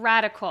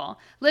radical.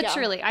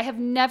 Literally, yeah. I have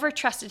never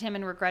trusted him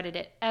and regretted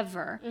it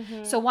ever.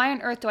 Mm-hmm. So why on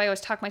earth do I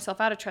always talk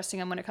myself out of trusting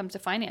him when it comes to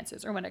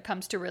finances or when it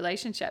comes to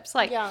relationships?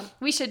 Like,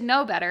 we should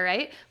know better,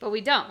 right? But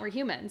we don't. We're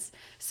humans.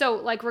 So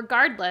like,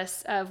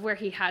 regardless of where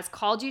he has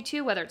called you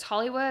to, whether it's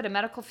Hollywood, a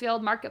medical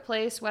field,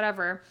 marketplace,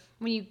 whatever,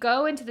 when you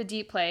go into the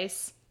deep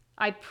place,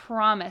 I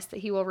promise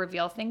that he will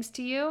reveal things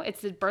to you. It's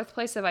the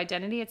birthplace of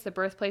identity. It's the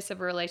birthplace of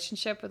a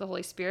relationship with the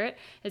Holy Spirit.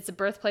 It's the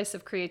birthplace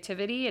of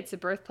creativity. It's the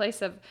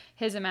birthplace of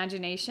his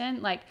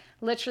imagination. Like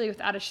literally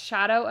without a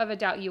shadow of a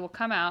doubt, you will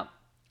come out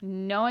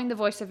knowing the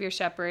voice of your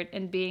shepherd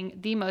and being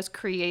the most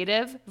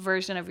creative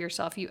version of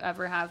yourself you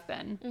ever have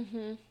been.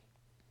 Mm-hmm.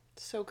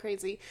 So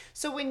crazy.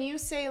 So when you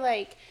say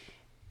like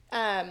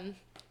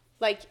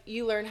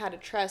you learn how to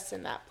trust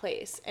in that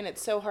place and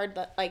it's so hard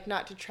like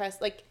not to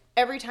trust, like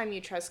every time you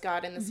trust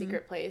God in the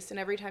secret place and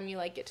every time you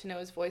like get to know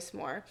his voice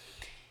more,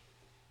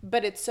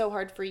 but it's so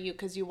hard for you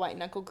because you white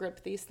knuckle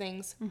grip these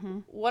things. Mm-hmm.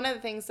 One of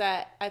the things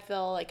that I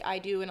feel like I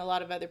do and a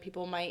lot of other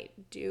people might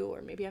do,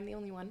 or maybe I'm the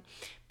only one,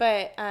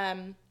 but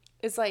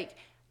it's like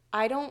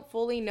I don't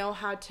fully know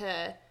how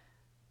to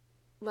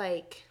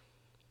like,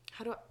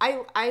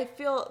 I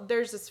feel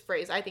there's this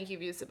phrase, I think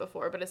you've used it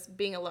before, but it's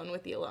being alone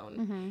with the alone.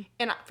 Mm-hmm.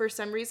 And for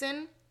some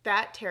reason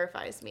that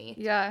terrifies me.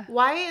 Yeah.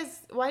 Why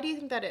do you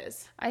think that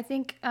is? I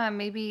think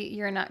maybe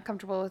you're not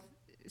comfortable with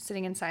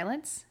sitting in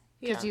silence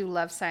because you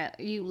love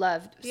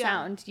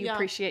sound. You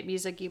appreciate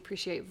music. You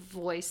appreciate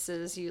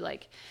voices.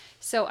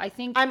 So I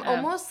think I'm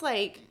almost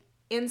like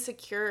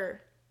insecure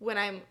when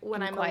I'm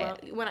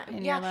quiet, alone.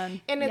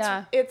 Alone. And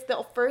it's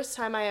the first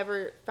time I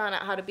ever found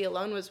out how to be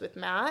alone was with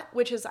Matt,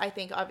 which is I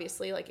think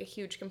obviously like a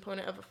huge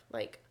component of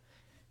like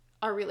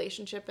our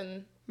relationship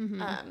and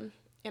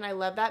and I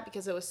love that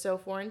because it was so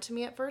foreign to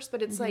me at first,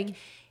 but it's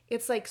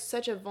like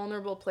such a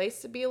vulnerable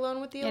place to be alone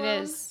with the alone.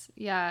 It is.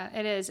 Yeah,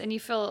 it is. And you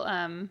feel,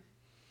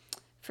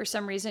 for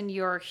some reason,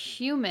 your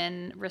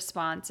human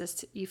response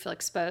is you feel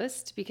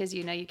exposed because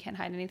you know you can't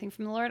hide anything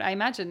from the Lord. I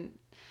imagine,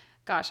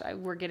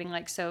 we're getting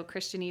like so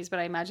Christianese, but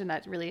I imagine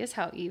that really is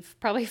how Eve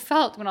probably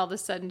felt when all of a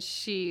sudden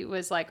she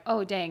was like,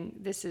 oh, dang,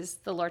 this is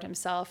the Lord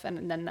himself.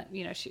 And then,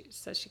 she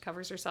says she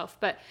covers herself.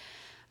 But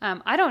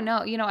I don't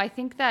know. I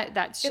think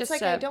that's just... It's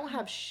like I don't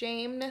have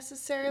shame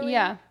necessarily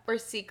or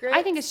secrets.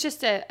 I think it's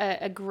just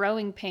a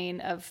growing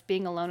pain of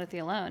being alone with the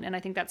alone. And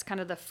I think that's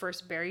kind of the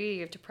first barrier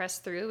you have to press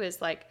through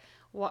is like,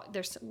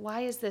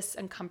 why is this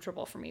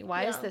uncomfortable for me?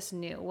 Why is this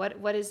new?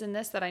 What is in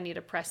this that I need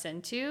to press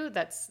into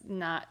that's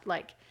not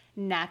like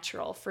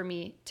natural for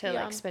me to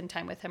like spend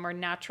time with him or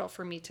natural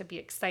for me to be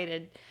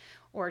excited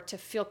or to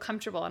feel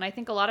comfortable? And I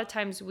think a lot of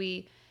times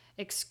we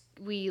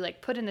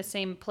like put in the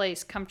same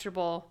place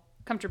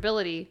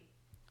comfortability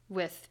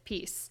with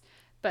peace,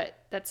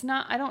 but that's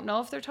not, I don't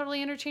know if they're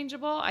totally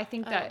interchangeable. I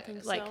think that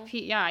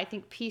I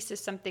think peace is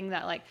something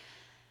that like,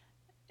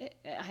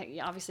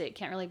 obviously it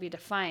can't really be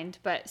defined,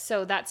 but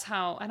so that's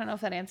how, I don't know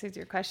if that answers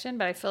your question,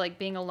 but I feel like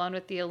being alone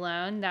with the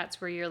alone,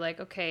 that's where you're like,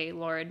 okay,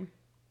 Lord,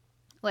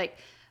 like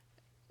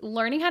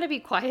learning how to be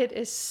quiet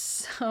is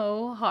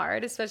so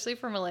hard, especially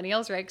for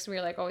millennials, right? Because we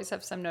like always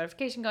have some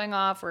notification going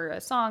off or a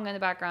song in the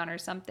background or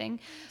something.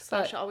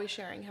 But always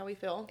sharing how we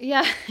feel.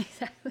 Yeah,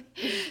 exactly.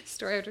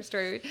 Story after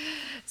story.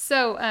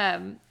 So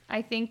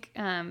I think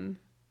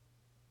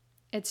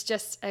it's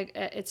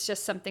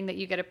just something that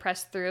you get to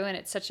press through, and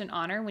it's such an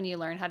honor when you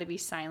learn how to be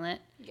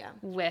silent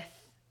with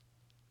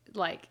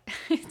like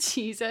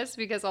Jesus,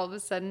 because all of a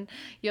sudden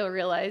you'll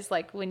realize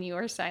like when you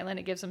are silent,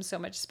 it gives them so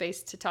much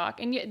space to talk.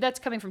 And that's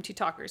coming from two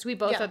talkers. We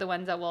both are the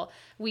ones that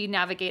we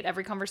navigate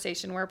every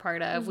conversation we're a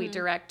part of. Mm-hmm. We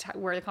direct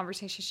where the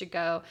conversation should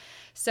go.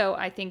 So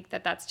I think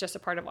that that's just a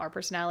part of our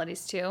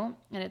personalities too.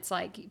 And it's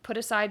like, put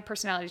aside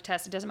personality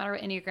tests. It doesn't matter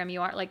what Enneagram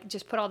you are, like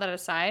just put all that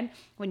aside.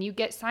 When you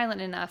get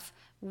silent enough,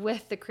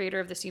 with the creator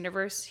of this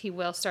universe, he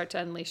will start to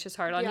unleash his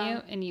heart on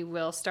you, and you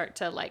will start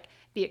to like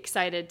be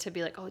excited to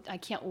be like, oh, I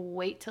can't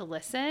wait to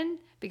listen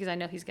because I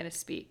know he's going to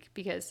speak,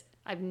 because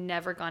I've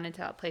never gone into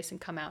that place and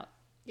come out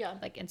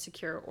like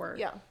insecure or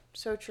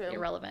so true,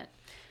 irrelevant.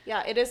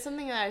 Yeah, it is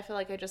something that I feel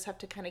like I just have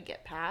to kind of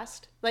get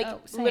past, like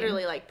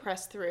literally like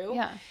press through.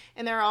 Yeah.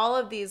 And there are all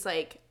of these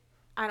like,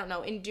 I don't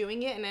know, in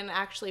doing it and in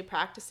actually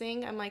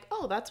practicing, I'm like,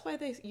 oh, that's why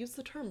they use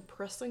the term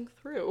pressing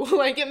through.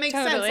 Like, it makes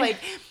sense.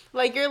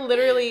 Like you're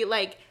literally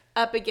like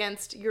up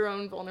against your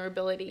own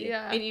vulnerability,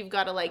 and you've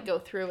got to like go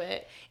through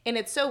it. And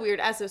it's so weird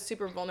as a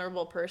super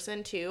vulnerable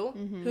person too,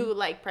 who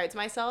like prides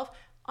myself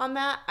on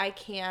that. I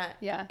can't.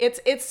 Yeah.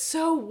 It's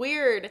so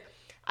weird.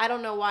 I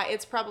don't know why.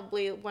 It's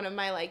probably one of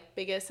my like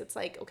biggest. It's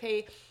like,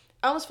 okay,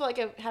 I almost feel like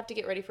I have to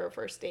get ready for a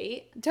first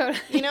date. Totally.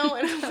 You know,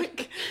 and I'm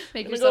like,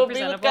 make yourself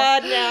presentable. Be with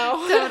God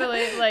now.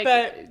 Totally. Like,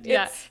 but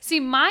yeah. See,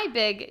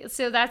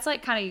 so that's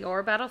like kind of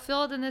your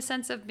battlefield in the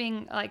sense of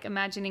being like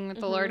imagining with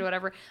the Lord or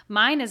whatever.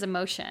 Mine is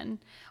emotion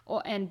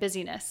and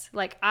busyness.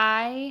 Like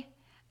I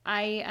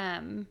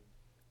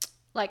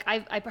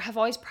have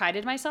always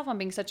prided myself on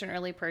being such an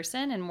early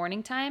person in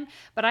morning time,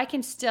 but I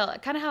can still,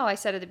 kind of how I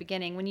said at the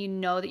beginning, when you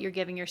know that you're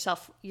giving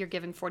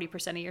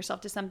 40% of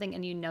yourself to something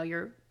and you know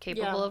you're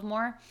capable of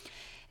more.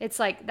 It's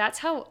like, that's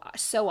how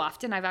so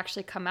often I've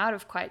actually come out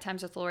of quiet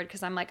times with the Lord,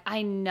 because I'm like,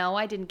 I know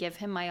I didn't give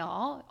him my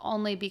all,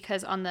 only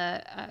because on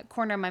the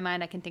corner of my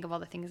mind, I can think of all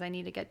the things I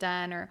need to get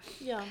done, or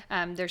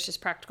there's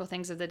just practical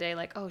things of the day,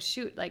 like, oh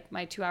shoot, like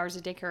my 2 hours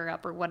of daycare are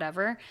up or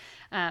whatever.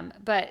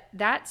 But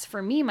that's,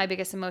 for me, my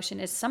biggest emotion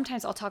is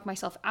sometimes I'll talk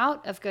myself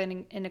out of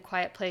going in a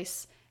quiet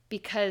place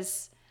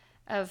because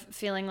of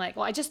feeling like,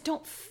 well, I just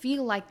don't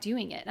feel like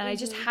doing it, and I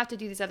just have to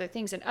do these other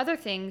things. And other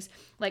things,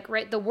 like,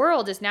 right, the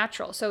world is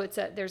natural, so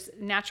there's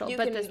natural, you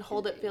but can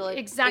hold it, feel it,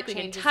 exactly,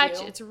 and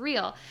touch, it's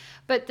real.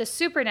 But the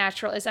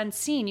supernatural is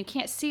unseen; you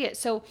can't see it.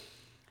 So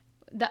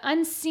the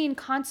unseen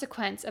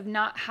consequence of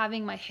not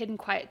having my hidden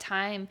quiet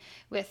time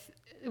with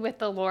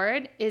the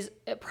Lord is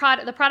the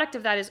product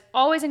of that is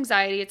always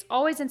anxiety. It's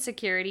always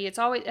insecurity. It's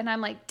always, and I'm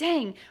like,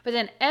 dang. But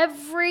then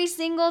every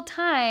single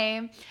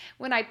time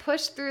when I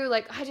push through,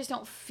 like, I just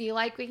don't feel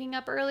like waking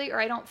up early, or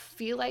I don't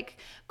feel like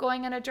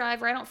going on a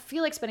drive, or I don't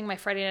feel like spending my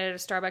Friday night at a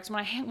Starbucks,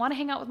 when I want to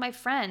hang out with my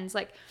friends,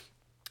 like,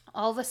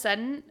 all of a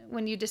sudden,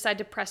 when you decide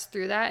to press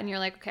through that and you're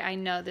like, okay, I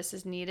know this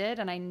is needed,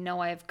 and I know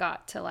I've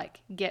got to like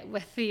get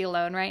with thee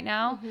alone right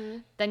now,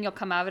 then you'll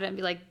come out of it and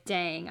be like,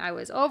 dang, I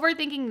was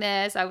overthinking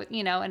this.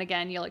 And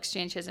again, you'll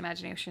exchange his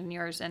imagination and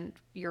yours, and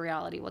your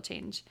reality will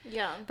change.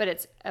 Yeah.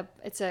 But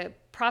it's a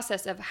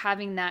process of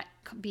having that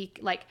be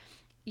like,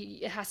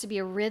 it has to be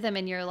a rhythm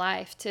in your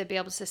life to be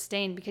able to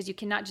sustain, because you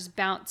cannot just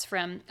bounce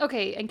from,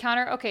 okay,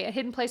 encounter, okay, a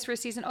hidden place for a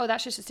season. Oh,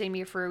 that should sustain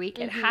me for a week.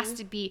 It has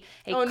to be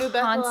a constant. New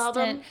Bethel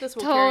album. This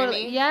will carry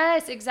me.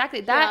 Yes,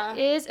 exactly. That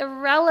is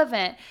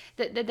irrelevant.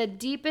 The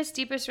deepest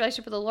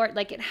relationship with the Lord,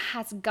 like, it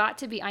has got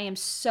to be. I am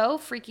so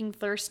freaking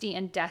thirsty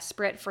and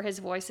desperate for his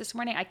voice this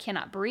morning. I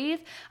cannot breathe.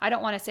 I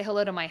don't want to say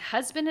hello to my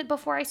husband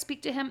before I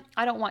speak to him.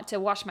 I don't want to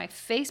wash my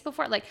face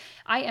before. Like,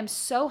 I am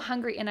so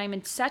hungry, and I'm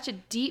in such a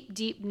deep,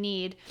 deep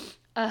need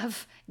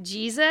of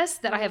Jesus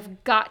that I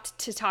have got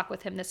to talk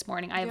with him this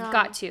morning. I have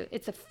got to.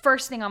 It's the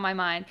first thing on my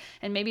mind.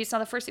 And maybe it's not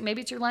the first thing. Maybe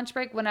it's your lunch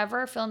break,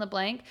 whenever, fill in the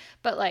blank.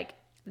 But like,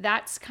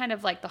 that's kind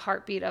of like the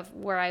heartbeat of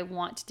where I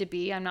want to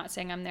be. I'm not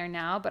saying I'm there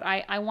now, but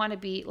I want to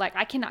be like,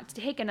 I cannot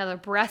take another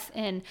breath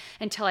in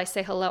until I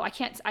say hello.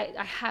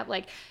 I have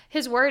like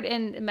his word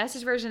in the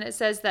Message version. It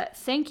says that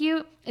thank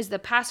you is the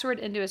password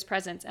into his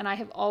presence. And I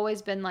have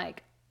always been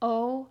like,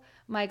 oh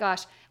my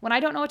gosh, when I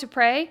don't know what to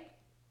pray,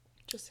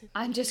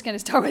 I'm just going to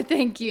start with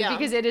thank you,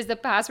 because it is the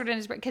password in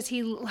his brain, because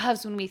he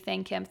loves when we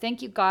thank him.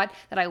 Thank you, God,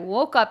 that I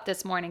woke up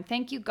this morning.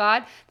 Thank you,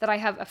 God, that I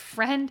have a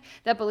friend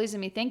that believes in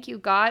me. Thank you,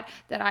 God,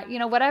 that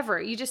whatever.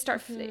 You just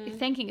start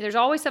thanking. There's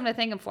always something to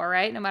thank him for,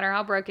 right? No matter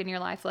how broken your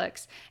life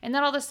looks. And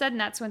then all of a sudden,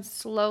 that's when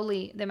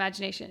slowly the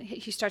imagination,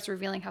 he starts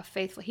revealing how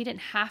faithful. He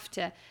didn't have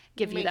to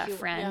give you that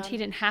friend. He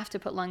didn't have to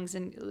put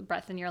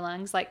breath in your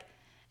lungs. Like,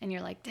 and you're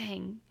like,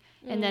 dang.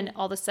 And then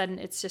all of a sudden,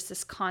 it's just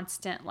this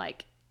constant,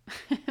 like,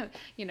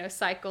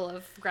 cycle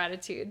of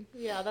gratitude.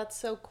 Yeah, that's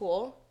so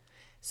cool.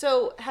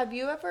 So have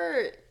you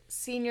ever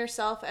seen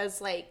yourself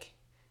as like,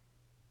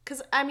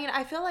 because I mean,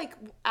 I feel like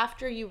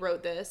after you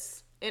wrote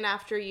this and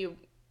after you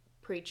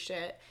preached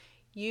it,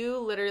 you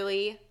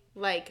literally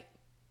like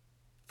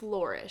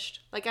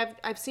flourished. Like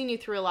I've seen you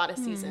through a lot of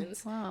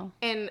seasons. Wow.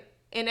 And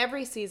in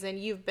every season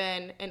you've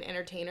been an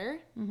entertainer,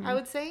 I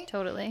would say.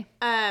 Totally.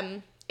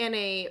 And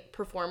a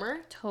performer.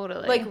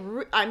 Totally. Like,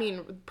 I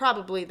mean,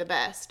 probably the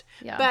best.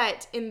 Yeah.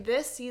 But in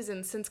this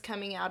season, since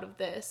coming out of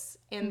this,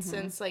 and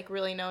since, like,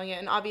 really knowing it,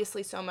 and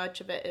obviously so much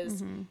of it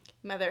is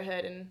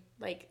motherhood, and,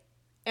 like,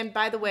 and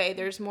by the way,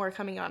 there's more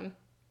coming on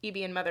EB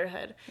and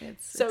motherhood.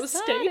 So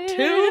exciting. Stay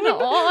tuned.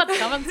 Oh, it's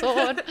coming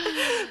soon.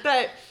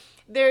 But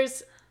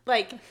there's,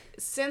 like,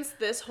 since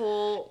this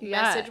whole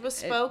message was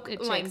spoke,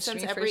 it like, changed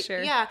since me every, for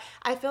sure.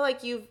 I feel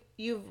like you've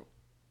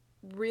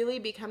really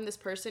become this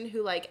person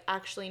who, like,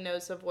 actually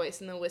knows the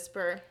voice and the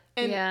whisper.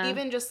 And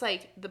even just,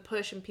 like, the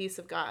push and peace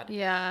of God.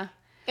 Yeah.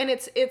 And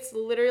it's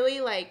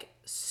literally, like,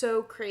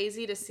 so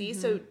crazy to see.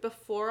 So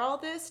before all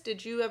this,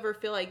 did you ever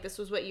feel like this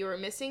was what you were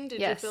missing?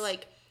 Did you feel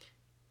like...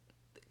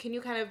 Can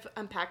you kind of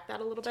unpack that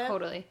a little bit?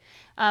 Totally.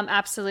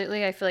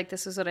 Absolutely. I feel like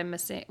this was what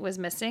I was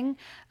missing.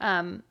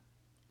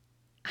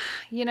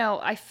 You know,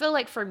 I feel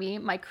like for me,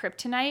 my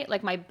kryptonite,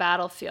 like my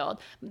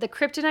battlefield, the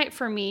kryptonite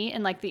for me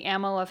and like the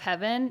ammo of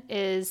heaven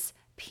is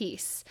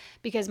peace,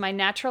 because my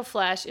natural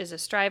flesh is a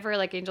striver.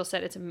 Like Angel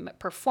said, it's a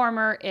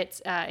performer.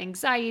 It's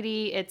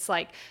anxiety. It's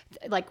like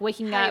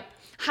waking up.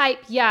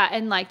 Hype, yeah,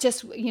 and like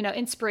just, you know,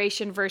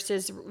 inspiration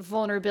versus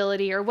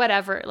vulnerability or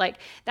whatever. Like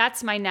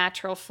that's my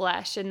natural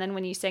flesh. And then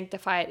when you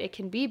sanctify it, it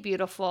can be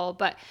beautiful.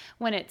 But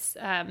when it's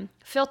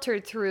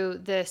filtered through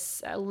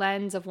this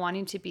lens of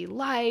wanting to be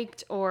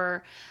liked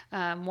or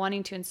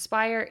wanting to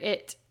inspire,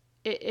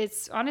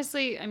 it's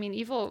honestly, I mean,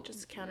 evil.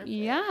 Just counterfeit.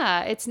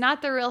 Yeah, it's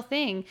not the real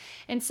thing.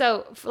 And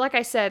so, like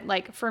I said,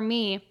 like for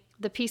me,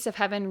 the peace of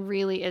heaven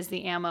really is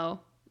the ammo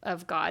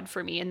of God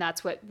for me. And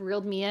that's what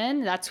reeled me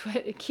in. That's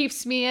what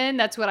keeps me in.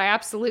 That's what I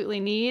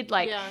absolutely need.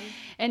 Like,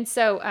 and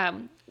so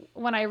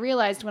when I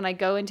realized, when I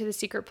go into the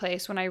secret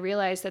place, when I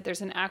realized that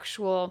there's an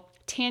actual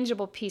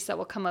tangible peace that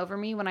will come over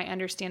me when I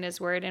understand his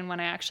word and when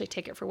I actually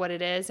take it for what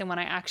it is and when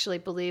I actually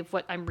believe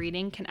what I'm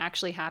reading can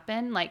actually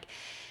happen, like,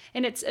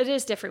 and it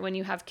is different when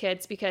you have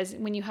kids, because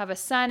when you have a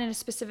son in a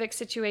specific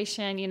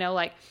situation, you know,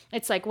 like,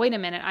 it's like, wait a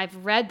minute,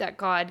 I've read that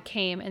God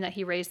came and that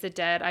he raised the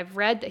dead. I've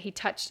read that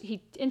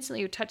he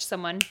instantly would touch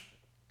someone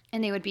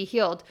and they would be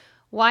healed.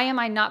 Why am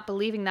I not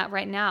believing that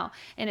right now?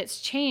 And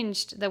it's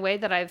changed the way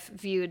that I've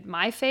viewed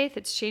my faith.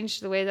 It's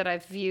changed the way that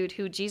I've viewed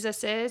who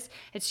Jesus is.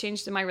 It's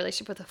changed my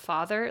relationship with the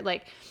Father.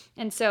 Like,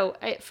 and so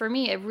for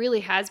me, it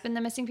really has been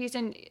the missing piece.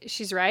 And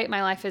she's right.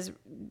 My life has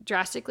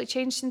drastically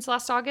changed since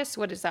last August.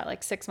 What is that,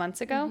 like 6 months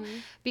ago?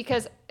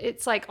 Because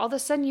it's like all of a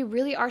sudden you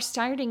really are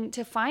starting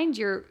to find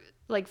your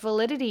like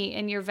validity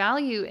and your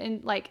value.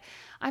 And like,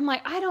 I'm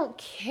like, I don't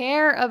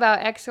care about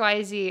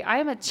XYZ. I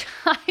am a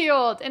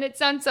child. And it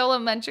sounds so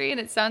elementary and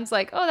it sounds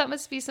like, oh, that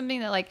must be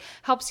something that like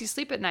helps you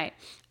sleep at night.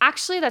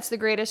 Actually, that's the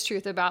greatest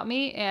truth about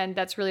me. And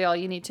that's really all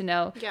you need to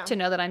know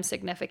that I'm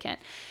significant.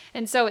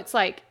 And so it's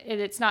like,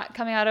 it's not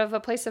coming out of a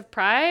place of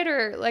pride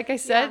or like I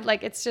said,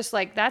 like, it's just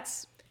like,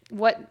 that's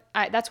why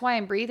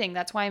I'm breathing.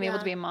 That's why I'm able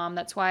to be a mom.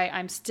 That's why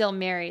I'm still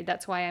married.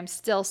 That's why I'm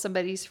still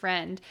somebody's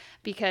friend,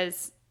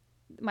 because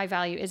my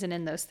value isn't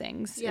in those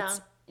things. Yeah.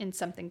 It's in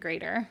something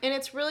greater. And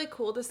it's really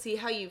cool to see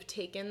how you've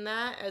taken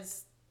that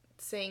as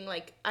saying,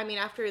 like, I mean,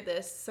 after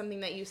this,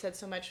 something that you said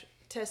so much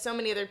to so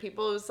many other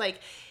people, it was like,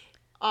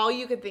 all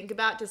you could think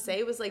about to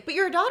say was like, but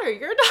you're a daughter.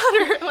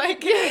 Like,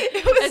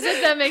 it was, as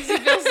if that makes you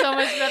feel so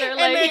much better.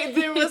 Like, and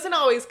there wasn't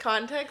always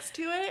context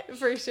to it.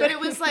 For sure. But it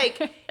was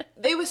like,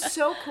 it was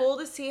so cool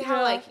to see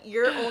how like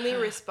your only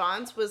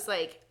response was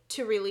like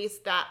to release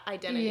that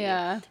identity.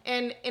 Yeah.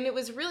 And it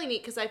was really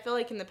neat, because I feel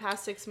like in the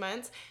past 6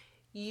 months,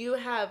 you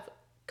have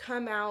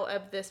come out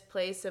of this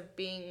place of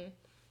being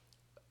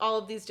all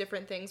of these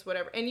different things,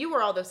 whatever. And you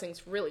were all those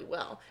things really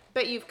well.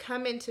 But you've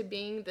come into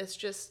being this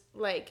just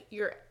like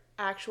your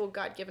actual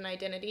God-given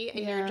identity.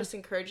 And you're just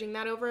encouraging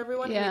that over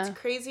everyone. And it's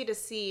crazy to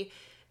see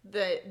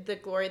the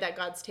glory that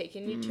God's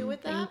taken you to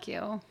with that. Thank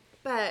you.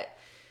 But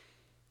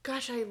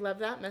gosh, I love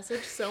that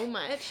message so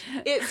much.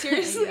 It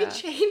seriously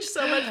changed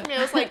so much for me.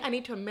 I was like, I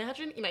need to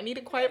imagine and I need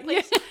a quiet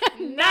place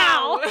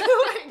now. Like,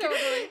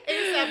 totally.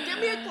 ASAP, give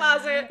me a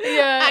closet.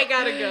 Yeah. I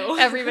gotta go.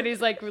 Everybody's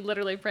like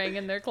literally praying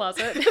in their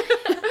closet.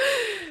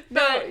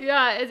 But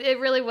yeah, it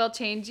really will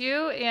change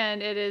you.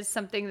 And it is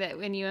something that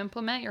when you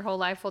implement, your whole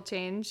life will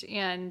change.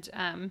 And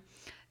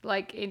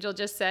like Angel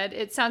just said,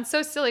 it sounds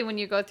so silly when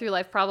you go through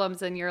life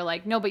problems and you're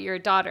like, no, but you're a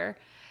daughter.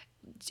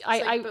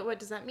 But what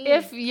does that mean?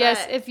 If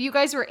you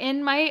guys were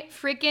in my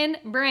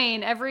freaking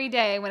brain every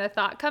day when a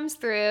thought comes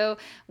through,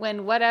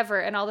 when whatever,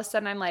 and all of a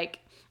sudden I'm like,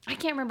 I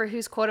can't remember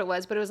whose quote it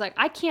was, but it was like,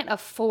 I can't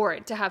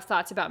afford to have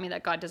thoughts about me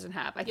that God doesn't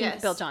have. I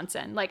think Bill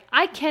Johnson. Like,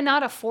 I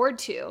cannot afford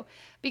to,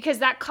 because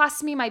that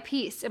costs me my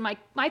peace. And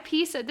my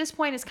peace at this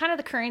point is kind of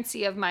the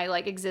currency of my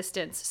like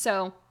existence.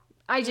 So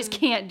I just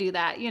can't do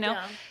that, you know?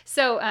 Yeah.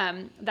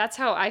 So that's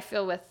how I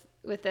feel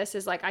with this,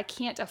 is like, I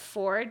can't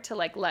afford to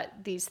like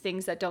let these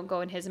things that don't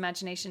go in his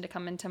imagination to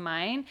come into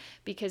mine,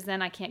 because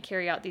then I can't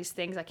carry out these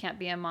things. I can't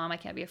be a mom. I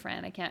can't be a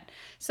friend. I can't.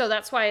 So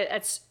that's why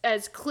it's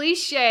as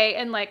cliche,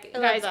 and like,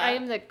 guys, I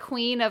am the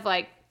queen of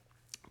like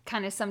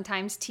kind of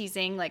sometimes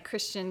teasing like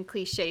Christian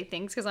cliche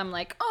things, because I'm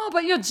like, oh,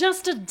 but you're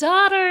just a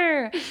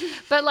daughter.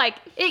 But like,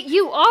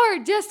 you are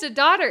just a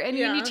daughter. And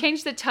when you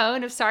change the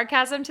tone of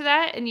sarcasm to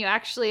that, and you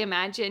actually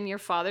imagine your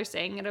father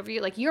saying it over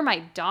you, like, you're my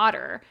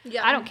daughter.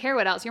 Yeah. I don't care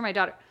what else. You're my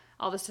daughter.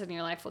 All of a sudden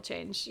your life will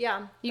change.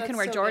 Yeah. You can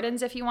wear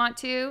Jordans if you want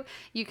to.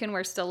 You can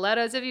wear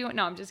stilettos if you want.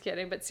 No, I'm just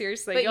kidding. But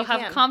seriously, you'll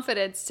have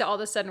confidence to all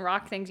of a sudden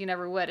rock things you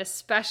never would,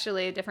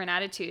 especially a different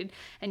attitude.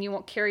 And you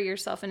won't carry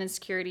yourself in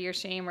insecurity or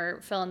shame or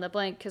fill in the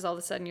blank, because all of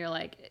a sudden you're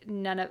like,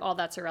 none of all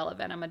that's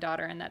irrelevant. I'm a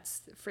daughter, and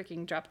that's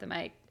freaking drop the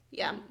mic.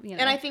 Yeah. You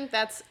know? And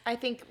I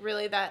think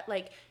really that,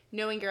 like,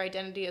 knowing your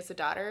identity as a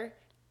daughter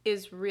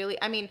is really,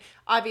 I mean,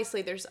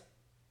 obviously there's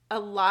a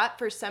lot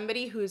for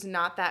somebody who's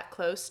not that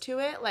close to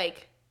it.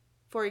 Like,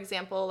 for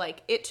example,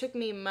 like, it took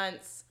me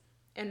months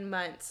and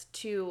months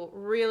to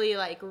really,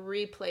 like,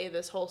 replay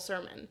this whole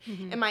sermon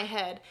in my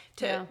head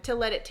to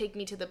let it take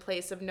me to the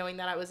place of knowing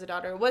that I was a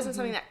daughter. It wasn't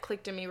something that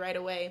clicked in me right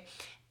away.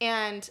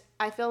 And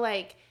I feel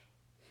like,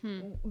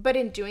 but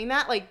in doing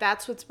that, like,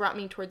 that's what's brought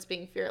me towards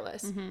being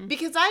fearless.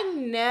 Because I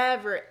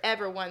never,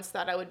 ever once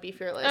thought I would be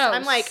fearless.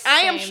 I'm like, I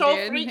am so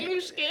freaking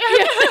scared.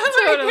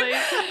 Yeah, totally.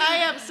 I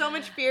have so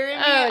much fear in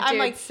me. I'm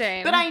like,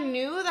 same. But I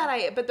knew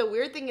that but the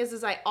weird thing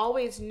is I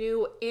always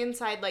knew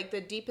inside, like, the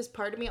deepest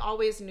part of me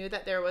always knew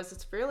that there was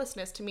this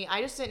fearlessness to me.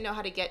 I just didn't know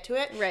how to get to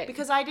it. Right.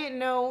 Because I didn't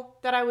know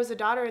that I was a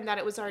daughter and that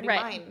it was already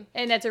mine.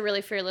 And that's a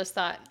really fearless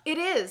thought. It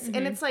is.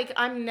 And it's like,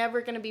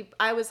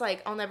 I was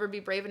like, I'll never be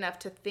brave enough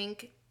to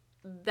think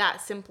that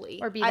simply,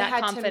 or be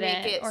that confident, to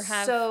make it or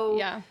have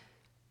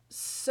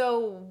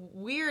so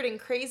weird and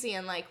crazy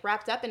and, like,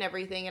 wrapped up in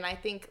everything. And I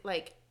think,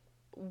 like,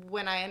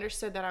 when I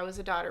understood that I was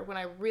a daughter, when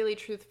I really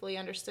truthfully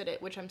understood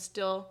it, which I'm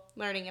still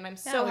learning, and I'm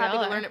so happy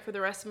to learn it for the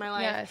rest of my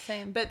life. Yeah,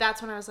 same. But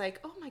that's when I was like,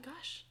 oh my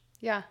gosh,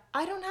 yeah,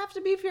 I don't have to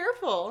be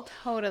fearful.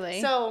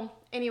 Totally. So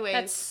anyways,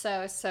 that's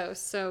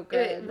so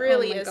good. It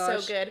really is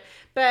so good.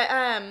 But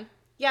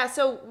yeah,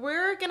 so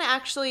we're going to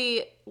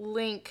actually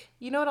link,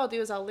 you know what I'll do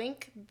is I'll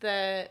link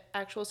the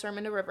actual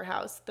sermon to River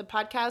House, the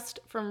podcast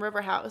from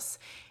River House,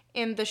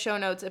 in the show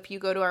notes if you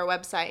go to our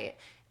website.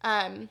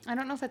 I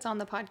don't know if it's on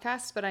the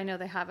podcast, but I know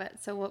they have it.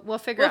 So we'll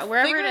figure out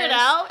wherever it is.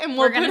 And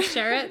we're going to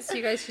share it so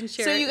you guys can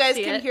share it. So you guys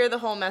can hear the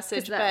whole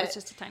message. That was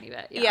just a tiny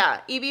bit.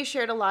 Yeah, Evie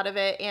shared a lot of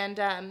it,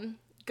 and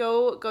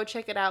go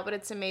check it out, but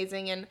it's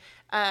amazing. And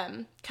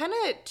kind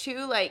of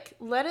too, like,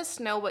 let us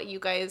know what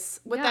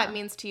that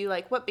means to you,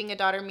 like what being a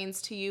daughter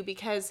means to you,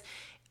 because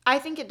I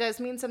think it does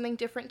mean something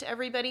different to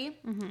everybody.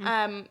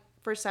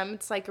 For some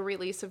it's like a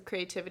release of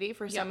creativity,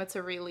 for some it's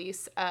a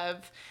release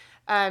of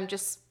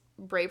just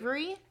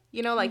bravery,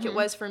 you know, like it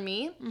was for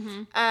me.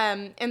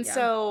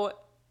 So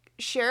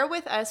share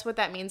with us what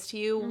that means to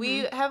you.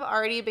 We have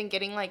already been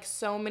getting, like,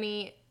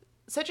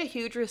 such a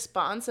huge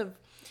response of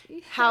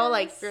how,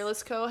 like,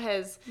 Fearless Co.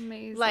 has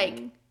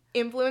like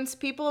influenced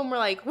people, and we're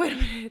like, wait a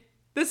minute,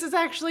 this is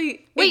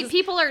actually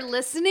people are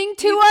listening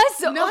to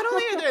us. Not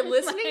only are they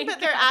listening, but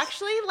they're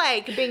actually,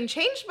 like, being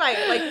changed by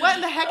it. Like, what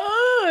in the heck?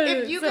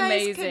 If you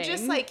guys could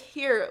just, like,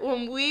 hear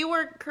when we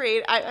were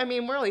creating, I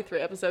mean, we're only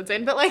 3 episodes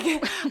in, but, like,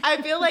 I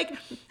feel like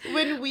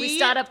when we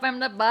started from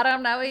the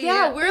bottom, now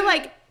we're,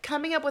 like,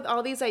 coming up with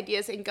all these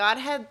ideas, and God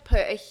had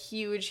put a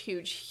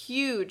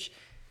huge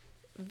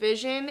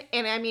vision,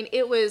 and I mean,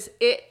 it was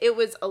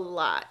a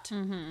lot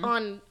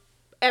on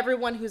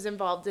everyone who's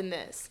involved in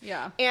this.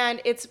 Yeah.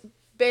 And it's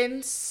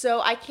been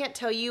so, I can't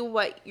tell you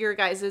what your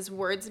guys'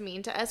 words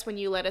mean to us when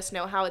you let us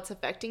know how it's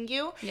affecting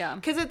you. Yeah.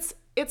 Because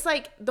it's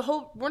like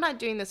we're not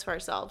doing this for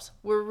ourselves.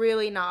 We're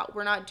really not.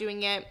 We're not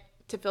doing it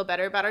to feel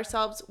better about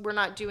ourselves. We're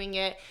not doing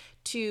it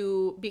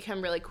to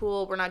become really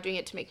cool. We're not doing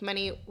it to make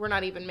money. We're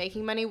not even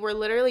making money. We're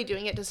literally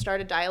doing it to start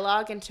a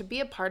dialogue and to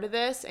be a part of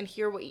this and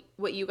hear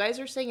what you guys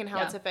are saying and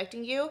how it's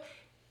affecting you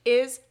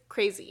is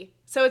crazy.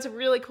 So it's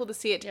really cool to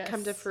see it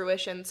come to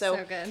fruition.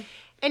 So good.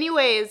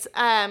 Anyways,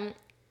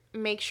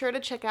 make sure to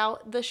check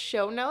out the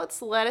show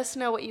notes. Let us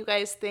know what you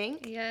guys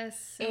think.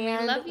 Yes.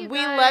 And we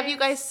love you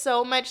guys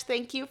so much.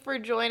 Thank you for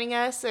joining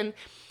us and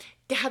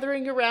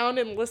gathering around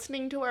and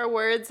listening to our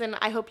words. And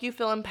I hope you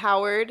feel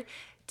empowered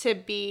to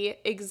be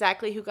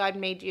exactly who God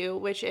made you,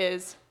 which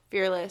is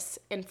fearless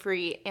and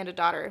free and a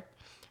daughter.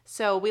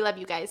 So we love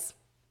you guys.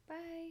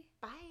 Bye.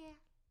 Bye.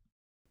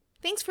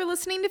 Thanks for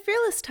listening to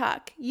Fearless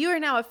Talk. You are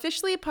now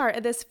officially a part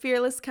of this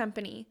fearless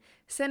company.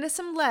 Send us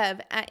some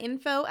love at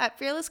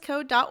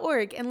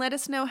info@fearlessco.org and let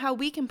us know how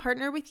we can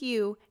partner with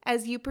you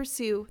as you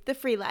pursue the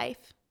free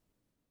life.